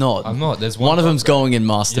 He's not. I'm not. There's One of them's upgrade. going in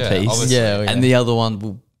Masterpiece. obviously. Yeah, And the other one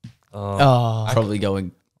will Oh, probably go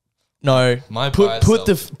in. no. My Put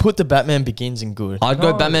bias put the Batman Begins in good. I'd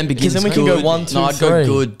go No, Batman because Begins. then we can good. go 1, 2, No, I'd go 3.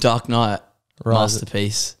 good. Dark Knight. Right.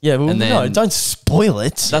 Masterpiece. Yeah, well, and no, then, don't spoil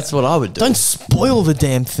it. That's what I would do. Don't spoil the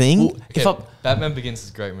damn thing. Well, if I, Batman Begins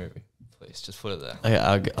is a great movie. Please, just put it there.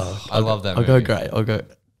 okay, I love that I'll go movie. great. I'll go.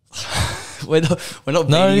 we're not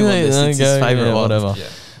No, beating him on this. no, It's his go, favorite yeah, one. whatever.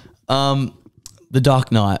 Yeah. The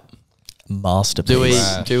Dark Knight. Masterpiece. Do we?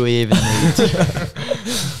 Trash. Do we even need?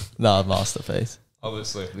 No, masterpiece.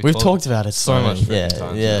 Obviously. We've talked about it so much Yeah, freaking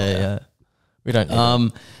times, yeah, yeah. yeah. We don't need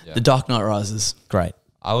it. Yeah. The Dark Knight Rises. Great.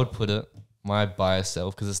 I would put it my bias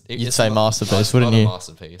self because You'd say masterpiece, it's wouldn't not you? A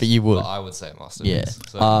masterpiece, But you would. I would say masterpiece. Yeah.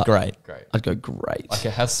 So, Great. great. I'd go great. Like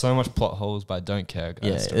it has so much plot holes, but I don't care. I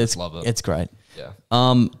Yeah, still it's love it. It's great.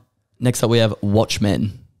 Yeah. Next up we have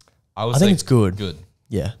Watchmen. would I say think it's good. Good.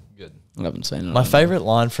 Yeah. Good. I haven't seen it. My favorite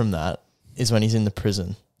line from that is when he's in the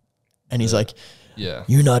prison, and he's like, Yeah.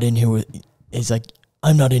 "You're not in here with." He's like,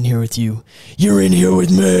 "I'm not in here with you. You're in here with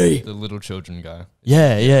me." The little children guy.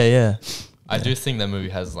 Yeah, yeah, yeah, I do think that movie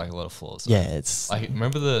has like a lot of flaws. yeah. It's Like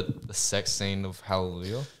remember the sex scene of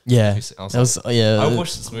Hallelujah? yeah. I was That was yeah. I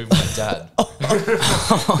watched this movie with my dad.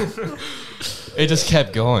 It just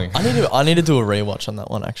kept going. I need to do a rewatch on that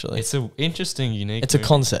one actually. It's an interesting, unique. It's a movie.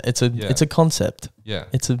 concept. It's a Yeah. it's a concept. Yeah,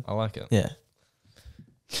 It's a I like it. yeah.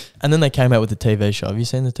 And then they came out with the TV show. Have you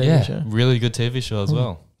seen the TV show? really good TV show as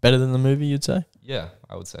well. Better than the movie, you'd say? Yeah,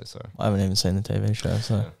 I would say so. I haven't even seen the TV show.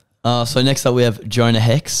 So So next up we have Jonah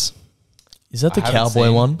Hex. is that the I haven't cowboy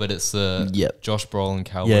seen, one? but it's the Yep. Josh Brolin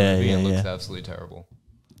cowboy Yeah, movie and yeah, looks yeah. absolutely terrible.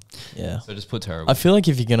 Yeah. So just put terrible. I feel like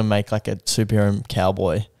if you're gonna make like a superhero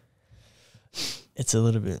cowboy, it's a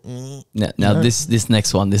little bit. Now know? this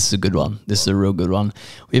next one, this is a good one. This is a real good one.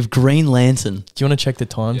 We have Green Lantern. Do you want to check the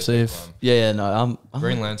time? Yeah, See take if time. Yeah, no, I'm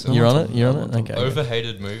Green Lantern. you're on it. You're on it. Okay.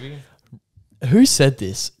 Overhated movie. Who said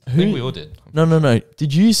this? I think we all did. No.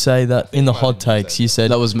 Did you say that in the I hot didn't say takes? You that.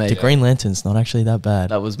 said That was me. The Green Lantern's not actually that bad.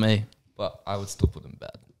 That was me. But I would still put them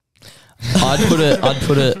bad. I'd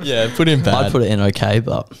put it. Yeah, put in bad. I'd put it in okay,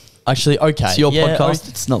 but Actually, okay. it's your Yeah, podcast.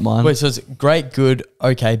 It's not mine. Wait, so it's great, good,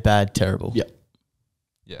 okay, bad, terrible. Yeah.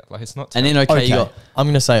 Yeah, like it's not. And terrible. then okay, Okay. you got I'm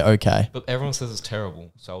gonna say okay. But everyone says it's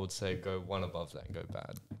terrible, so I would say go one above that and go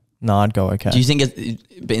bad. No, I'd go okay. Do you think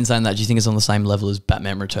but in saying that, do you think it's on the same level as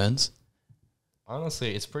Batman Returns?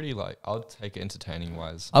 Honestly, it's pretty like I'll take it entertaining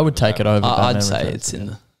wise. I would take it over. Batman I'd say Returns. it's in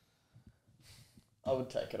the I would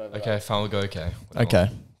take it over. Okay, fine, we'll go okay. Whatever.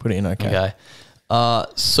 Okay, put it in okay. okay.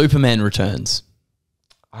 Superman Returns.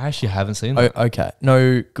 I actually haven't seen that. Oh, okay.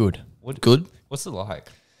 No, good. Good. What's it like?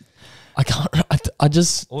 I can't. I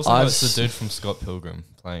just. Also, I've it's s- the dude from Scott Pilgrim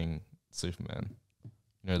playing Superman.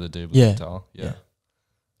 You know the dude with Yeah. the guitar? Yeah.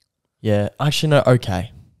 Yeah. Actually, no.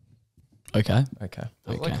 Okay. Okay. Okay.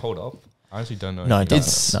 Does it Okay. like hold up? I actually don't know. No, it anything about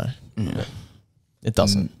doesn't. No, Yeah. it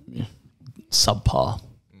doesn't. Yeah. Subpar.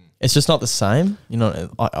 It's just not the same. You know,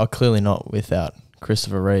 I clearly not without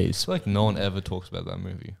Christopher I Reeves. feel like no one ever talks about that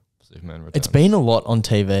movie, Superman Returns. It's been a lot on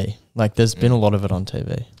TV. Like, there's been a lot of it on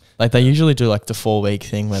TV. Like, they usually do like the 4-week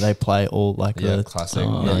thing where they play all like the classic.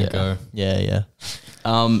 Oh, There yeah. you go.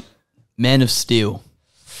 yeah. Man of Steel.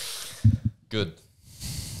 Good.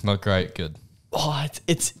 Not great. Good. Oh,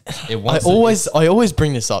 it's It I wants always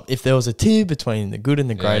bring this up. If there was a tier between the good and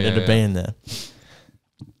the great, it'd be in there.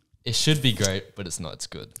 It should be great, but it's not. It's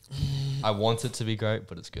good. I want it to be great,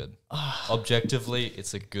 but it's good. Objectively,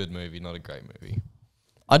 it's a good movie, not a great movie.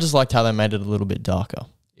 I just liked how they made it a little bit darker.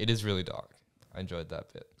 It is really dark. I enjoyed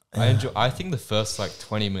that bit. I think the first like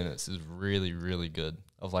 20 minutes is really, really good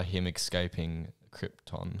of like him escaping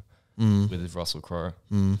Krypton with Russell Crowe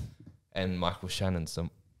and Michael Shannon's a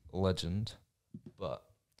legend, but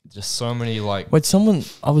just so many like Wait,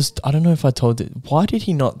 I don't know if I told it. Why did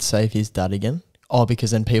he not save his dad again? Oh,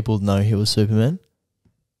 because then people know he was Superman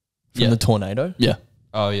from the tornado. Yeah.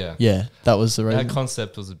 Oh yeah. Yeah, that was the reason. That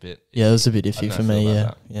concept was a bit. Yeah, it was a bit I iffy don't for know me.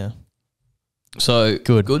 about Yeah, that. yeah. So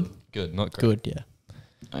Good. Good, not great. Good.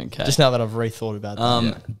 Yeah. Okay. Just now that I've rethought about that.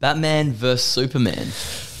 Yeah. Batman versus Superman.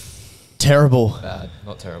 Terrible. Bad,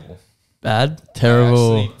 not terrible. Bad.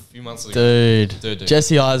 Terrible. Actually, a few months ago. Dude.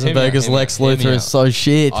 Jesse Eisenberg as Hear me out, Lex hear me Luthor is out. so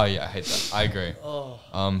shit. Oh yeah, I hate that. I agree.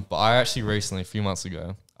 But I actually recently, a few months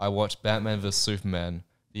ago, I watched Batman vs Superman,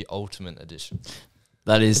 the Ultimate Edition.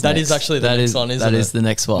 That is actually the next one, isn't That it? is the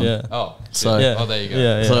next one. Yeah. Oh, So- yeah. Yeah. Oh, there you go.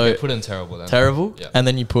 Yeah, yeah. So- Okay, put in terrible then. Terrible. Yeah. And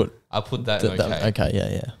then you put I put that in okay. okay.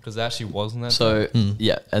 Yeah. Because it actually wasn't that. So bad.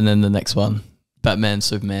 yeah, and then the next one, Batman,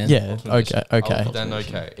 Superman. Yeah. Ultimate Okay. Edition. I'll Okay. put that in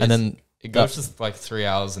okay. And then it goes just like 3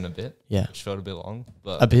 hours and a bit, yeah, which felt a bit long. a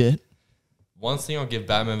But bit. one thing I'll give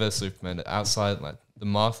Batman vs Superman, outside like the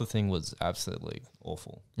Martha thing was absolutely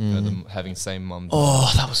awful. You know, them having same mum.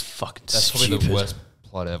 Oh, that was fucking That's stupid. probably the worst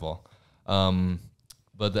plot ever.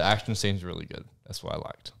 But the action scenes are really good. That's what I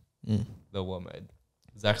liked. They're well made.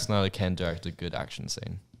 Zack Snyder can direct a good action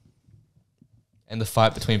scene. And the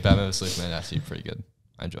fight between Batman and Superman is actually pretty good.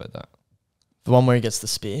 I enjoyed that. The one where he gets the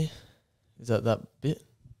spear. Is that bit?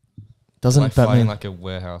 Doesn't Like Batman? fighting like a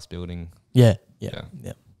warehouse building. Yeah.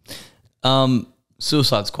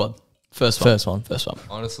 Suicide Squad. First one.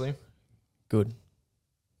 Honestly, Good.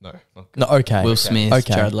 no, not good. No. Okay. Will Smith,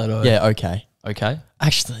 Okay. Jared Leto. Yeah. Okay. Okay.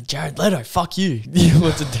 Actually, Jared Leto. Fuck you. You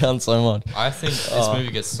put it down so much. I think this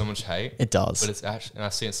movie gets so much hate, It does. but it's actually, and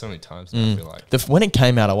I've seen it so many times now, I feel like. When it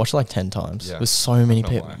came out, I watched it like 10 times. Yeah. There's so many know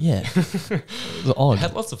people. why. Yeah. It was It odd.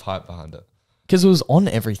 had lots of hype behind it. Because it was on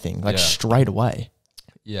everything, like Yeah. straight away.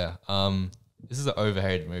 Yeah. This is an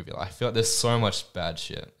overhated movie. Like, I feel like there's so much bad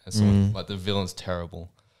shit. And so like the villain's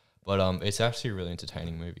terrible. But it's actually a really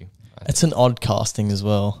entertaining movie. It's an odd casting as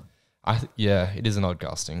well. Yeah, it is an odd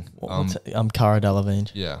casting. Cara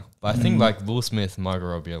Delevingne. Yeah. But I think like Will Smith and Margot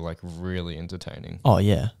Robbie are like really entertaining. Oh,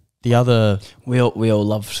 yeah. The other... We all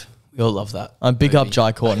loved that. big up movie.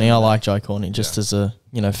 Jai Courtney. I like Jai Courtney just as a,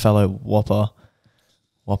 fellow Whopper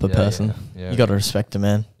Yeah, person. Yeah. You got to respect him,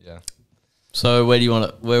 man. Yeah. So where do you want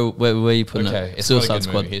to? Where are you putting Okay. it? It's not a Suicide good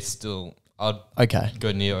Squad. movie. It's still, I'd Okay.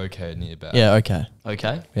 go near okay, near bad. Yeah, okay.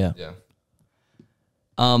 Okay. Yeah. Yeah.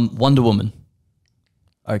 Wonder Woman.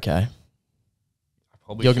 Okay.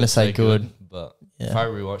 Probably You're gonna should say good. but Yeah. if I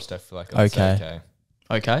rewatched, I feel like I'd say Okay. okay.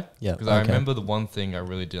 Okay. Yeah. Because okay. I remember the one thing I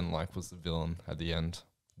really didn't like was the villain at the end,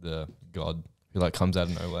 the god who like comes out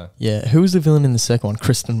of nowhere. Yeah. Who was the villain in the second one?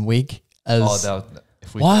 Kristen Wiig as... Oh, that was,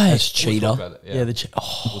 if we Why? As we'll Cheetah. talk about it, yeah.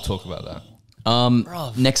 We'll talk about that.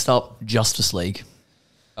 Bruv. Next up, Justice League.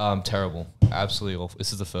 Terrible, absolutely awful.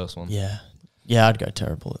 This is the first one. Yeah. Yeah, I'd go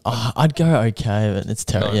terrible. I'd go okay, but it's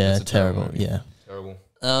terrible. No, Yeah, it's a terrible terrible. movie. Yeah.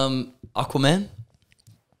 Terrible. Aquaman.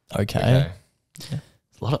 Okay.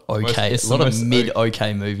 A lot of okay, It's a lot the of most mid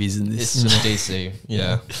okay movies in It's this. just DC.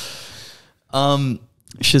 Yeah.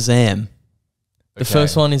 Shazam. The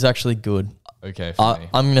first one is actually good. Okay, for me.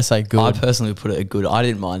 I'm going to say good. I personally would put it a good. I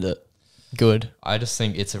didn't mind it. Good. I just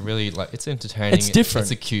think it's a really it's entertaining. It's different.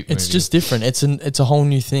 It's a cute movie. It's just different. It's a whole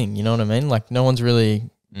new thing. You know what I mean? Like no one's really...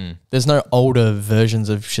 There's no older versions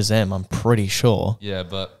of Shazam, I'm pretty sure. Yeah,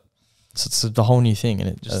 but It's the whole new thing. And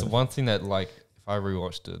it just the one thing that like if I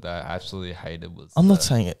rewatched it that I absolutely hated was I'm not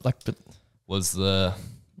saying it like, but was the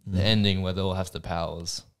ending where they all have the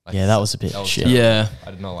powers. Like, yeah, that was a bit that was shit. terrible. Yeah.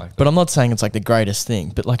 I did not like that. But I'm not saying it's like the greatest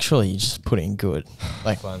thing. But like, surely you just put it in good.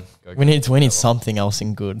 Like Fine. Go we need whatever. something else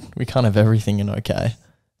in good. We can't have everything in okay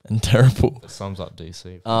and terrible. It sums up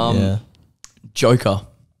DC. Yeah, Joker.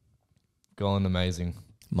 Gone amazing.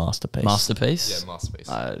 masterpiece. Masterpiece. Yeah, masterpiece.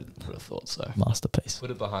 I would have thought so. Masterpiece. Put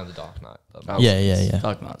it behind the Dark Knight. Yeah.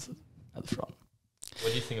 Dark Knight's at the front. What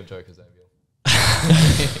do you think of Joker, Xavier?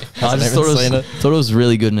 I just thought it was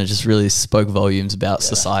really good, and it just really spoke volumes about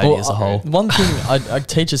society Well, as a whole. One thing, a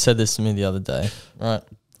teacher said this to me the other day, right?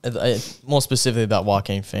 More specifically about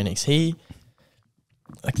Joaquin Phoenix. He,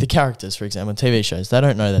 like the characters, for example, in TV shows, they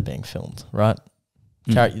don't know they're being filmed, right?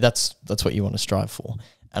 That's what you want to strive for.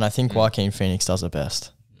 And I think Joaquin Phoenix does it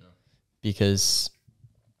best because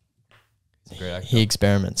He's a great actor. he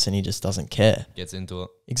experiments and he just doesn't care. Gets into it.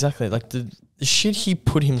 Exactly. Like the shit he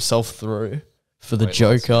put himself through for the Weight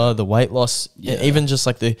loss, Joker, the weight loss, even just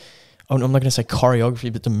like I'm not going to say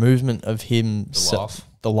choreography, but the movement of him,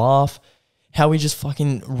 the laugh, how he just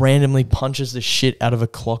fucking randomly punches the shit out of a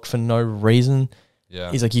clock for no reason.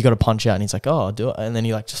 Yeah. He's like, you got to punch out. And he's like, oh, I'll do it. And then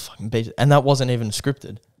he like just fucking beats it. And that wasn't even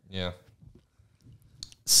scripted. Yeah.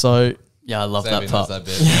 So, Yeah, I love Xavier that knows part.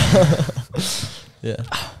 that bit.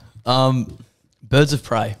 yeah. Birds of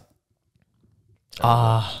Prey.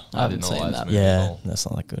 I I haven't did not seen like that. this movie at Yeah, all. that's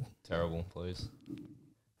not that good. Terrible, please.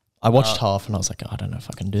 I watched half and I was like, I don't know if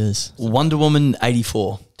I can do this. Wonder Woman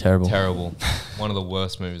 84. Terrible. Terrible. One of the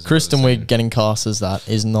worst movies. Kristen Wiig getting cast as that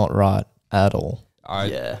is not right at all.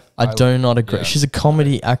 Yeah. I do not agree. yeah. She's a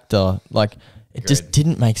comedy actor. Like, it just Agreed.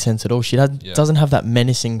 didn't make sense at all. She doesn't have that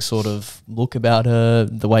menacing sort of look about her.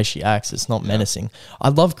 The way she acts, it's not menacing. I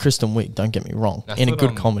love Kristen Wiig. Don't get me wrong, in a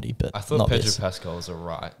good comedy, but I thought not Pedro this. Pascal was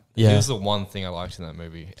alright. Yeah. He was the one thing I liked in that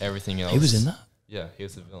movie. Everything else. He was in that? Yeah, he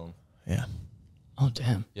was the villain. Yeah. Oh,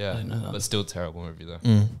 damn. Yeah, I didn't know that. but still terrible movie though.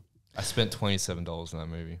 Mm. I spent $27 in that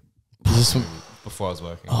movie Is this some- before I was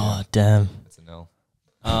working. oh damn. It's an L.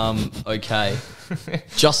 Okay.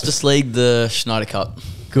 Justice League, the Schneider Cut.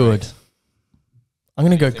 Good. I'm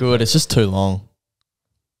gonna do you go think good. about It's just too long.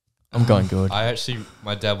 I'm going good.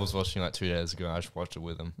 My dad was watching like 2 days ago. And I just watched it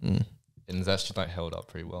with him, and it's actually like held up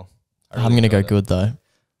pretty well. I'm gonna go enjoyed it. good though. What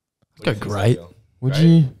do you Go think, great. Xavier? Would Great.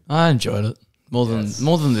 you? I enjoyed it more than Yes. the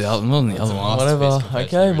other It's a one. masterpiece Whatever. compared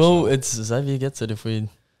to Okay. the Well, original. it's Xavier gets it if we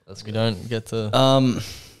That's don't get to.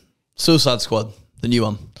 Suicide Squad, the new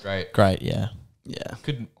one. great. Great. Yeah. Yeah.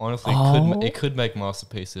 Could honestly Oh. it could make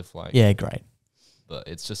masterpiece if like Yeah. Great. but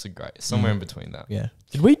it's just a great somewhere in between that. Yeah.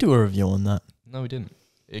 Did we do a review on that? No, we didn't.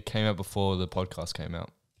 It came out before the podcast came out.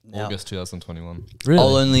 Now, August 2021. Really?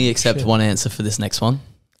 I'll only accept Shit. one answer for this next one.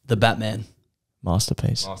 The Batman.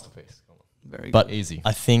 Masterpiece. Masterpiece. Come on. Very But good. Easy.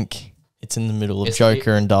 I think it's in the middle of It's-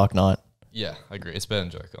 Joker and Dark Knight. Yeah, I agree. It's better than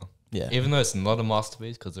Joker. Yeah. Even though it's not a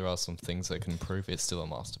masterpiece, because there are some things that can improve, it's still a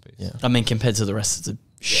masterpiece. Yeah. I mean, compared to the rest of the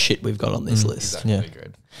shit we've got on this list. Exactly. Yeah.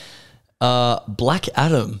 Agreed. Black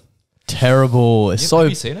Adam. Terrible. It's so. Have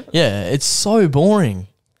you seen it? Yeah. It's so boring.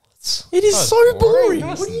 It is Oh, so it's boring. boring. No,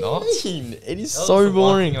 What it's do you not. mean? It is That's so the one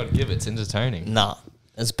boring. thing I'd give it's entertaining. Nah.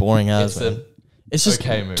 It's boring as It's man. a It's just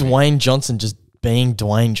okay movie. Dwayne Johnson just being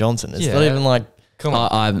Dwayne Johnson. It's not Yeah. even like. Come on.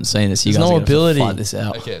 I haven't seen it, so you There's guys no are gonna have to ability. fight this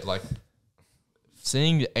out. Okay, like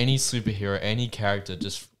seeing any superhero, any character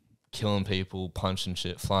just killing people, punching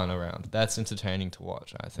shit, flying around. That's entertaining to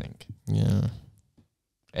watch, I think. Yeah.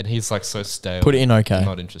 And he's like so stale. Put it in okay.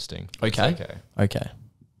 Not interesting. It's Okay. okay. Okay.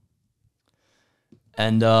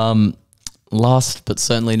 And last but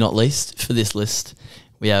certainly not least for this list,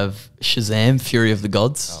 we have Shazam: Fury of the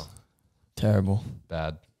Gods. Oh, Terrible.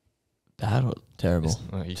 bad. Bad. Or, Terrible.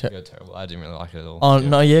 Oh, you can go terrible. I didn't really like it at all. Oh, Yeah.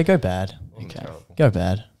 no. Yeah. Go bad. It wasn't Okay. terrible. Go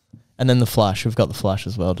bad. And then the Flash. We've got the Flash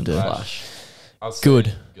as well to do. Flash. I'll say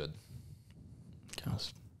Good. Good.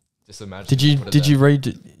 Just imagine. Did you put it did there. you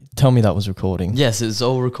read? Tell me that was recording. yes, it's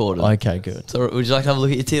all recorded. Okay. Good. So would you like to have a look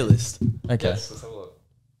at your tier list? Okay. Yes, let's have a look.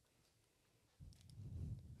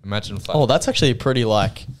 Imagine Flash. Oh, that's actually a pretty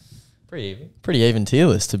pretty even tier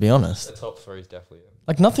list, to be honest. The top three is definitely it.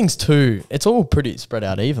 Like nothing's too. It's all pretty spread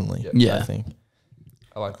out evenly. Yeah. I think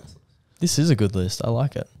I like this. this is a good list. I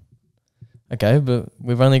like it. Okay, but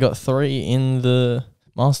we've only got 3 in the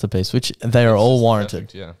masterpiece, which they are It's all just warranted.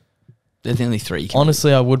 perfect, yeah. They're the only three. You can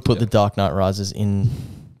Honestly, I would put Yeah. the Dark Knight Rises in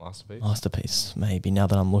Masterpiece. masterpiece. Maybe now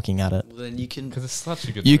that I'm looking at it. Well, then you can Because it's such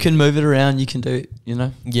a good you movie. can move it around. You can do you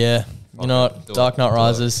know. Yeah, you know Okay, what? do Dark it, Knight do it.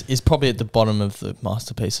 Rises is probably at the bottom of the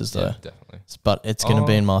masterpieces, though. Yeah, definitely. But it's going to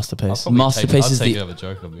be in I'll masterpiece. probably Masterpiece I'd is take the- it over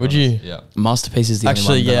Joker. to be Would honest. you? Yeah. Masterpiece is the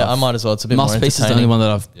Actually, only one. yeah, I might as well. It's a bit Masterpiece more is the only entertaining. one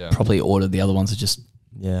that I've Yeah. probably ordered. The other ones are just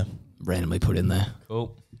Yeah, randomly put in there.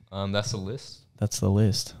 Cool. That's the list. that's the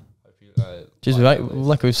list. Hope you, Jeez, like we, that list.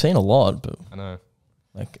 like we've seen a lot, but I know.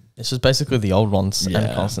 like it's just basically the old ones Yeah. and I think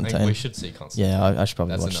I think Constantine. we should see Constantine. Yeah, I should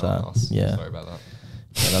probably That's watch a no that. else. Yeah. Sorry about that.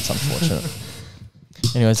 Yeah, that's unfortunate.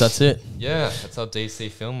 Anyways, that's it. Yeah, that's our DC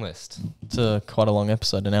film list. It's quite a long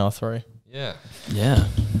episode, an hour 3. Yeah. Yeah.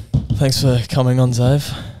 Thanks for coming on,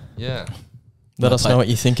 Zave. Yeah. Let No us pla- know what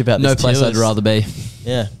you think about No this tier place I'd list. rather be.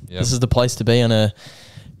 Yeah, Yep. this is the place to be on a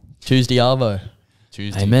Tuesday Arvo.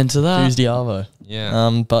 Tuesday. Amen to that. Tuesday Arvo.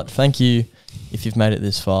 Yeah. But thank you if you've made it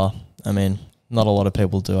this far. I mean, not a lot of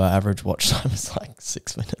people do. Our average watch time is like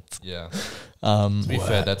 6 minutes. Yeah. To be Wow.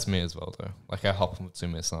 fair, that's me as well, though. Like, I hop on 2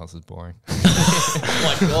 minutes silence is boring.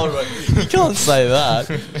 Oh my god, you can't say that.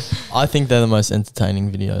 I think they're the most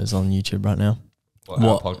entertaining videos on YouTube right now. What?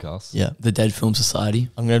 Our podcast? Yeah, The Dead Film Society.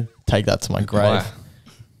 I'm gonna take that to my grave. Why?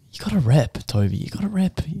 You gotta rep, Toby. You gotta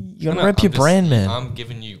rep. You gotta No, rep I'm your just- brand, man. I'm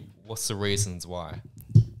giving you what's the reasons why.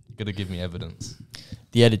 You got to give me evidence.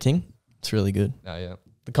 The editing, it's really good. Oh, yeah.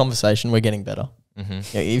 The conversation, we're getting better.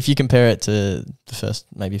 Mm-hmm. Yeah, if you compare it to the first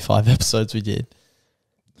maybe 5 episodes we did,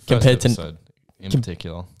 compared to- episode in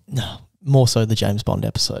particular. no, more so the James Bond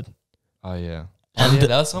episode. Oh, yeah. And Yeah, the-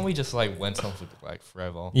 that was when we just like went on for like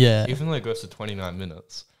forever. Yeah. Even though it goes to 29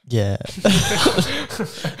 minutes. Yeah.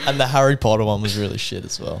 And the Harry Potter one was really shit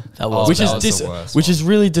as well. That was which that is was the worst which one. is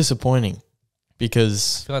really disappointing I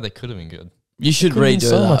because feel like they could have been good. You should Could've been redo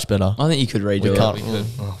so that. much better. I think you could redo We it. can't. We could.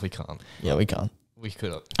 Oh, we can't. Yeah, we can't. We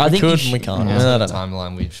could have. I think we you could and we should- can't. yeah. I The don't know.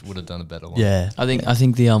 timeline, we would have done a better one. Yeah. I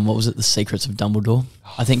think the what was it? The Secrets of Dumbledore.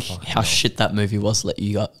 I think fucking how hell. shit that movie was. Had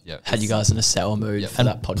you guys in a sour mood Yep. for And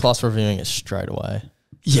that podcast. plus reviewing it straight away.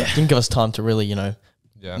 Yeah, Didn't give us time to really, Yeah.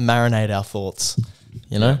 marinate our thoughts.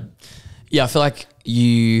 You know? yeah. I feel like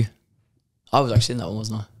I was actually in that one,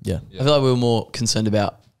 wasn't I? Yeah. Yeah. I feel like we were more concerned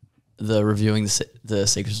about the reviewing the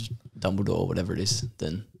Secrets of Dumbledore or whatever it is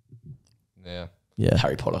than Yeah. Yeah.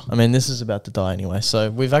 Harry Potter. I mean, this is about to die anyway,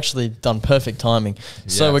 so we've actually done perfect timing.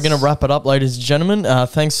 So we're Yes. going to wrap it up, ladies and gentlemen.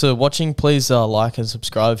 Thanks for watching. Please like and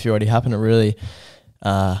subscribe if you already haven't. It really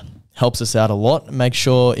helps us out a lot. Make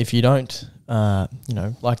sure if you don't,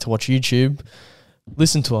 like to watch YouTube,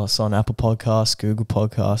 listen to us on Apple Podcasts, Google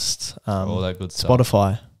Podcasts, All that good stuff.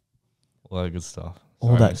 Spotify, All that good stuff.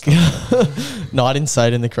 all Sorry, that. No, I didn't say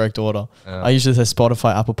it in the correct order. I usually say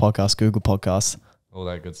Spotify, Apple Podcasts, Google Podcasts, all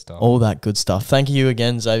that good stuff. all that good stuff. Thank you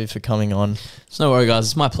again, Xavier, for coming on. It's no worry, guys.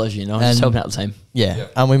 It's my pleasure. I'm just And- helping out the team. Yeah,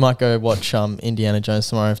 Yep. and we might go watch Indiana Jones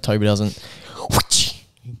tomorrow if Toby doesn't,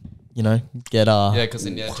 get Yeah, because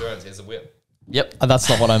Indiana Jones has a whip. Yep. That's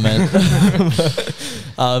not what I meant.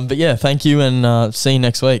 But yeah, thank you, and see you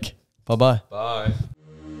next week. Bye bye. Bye.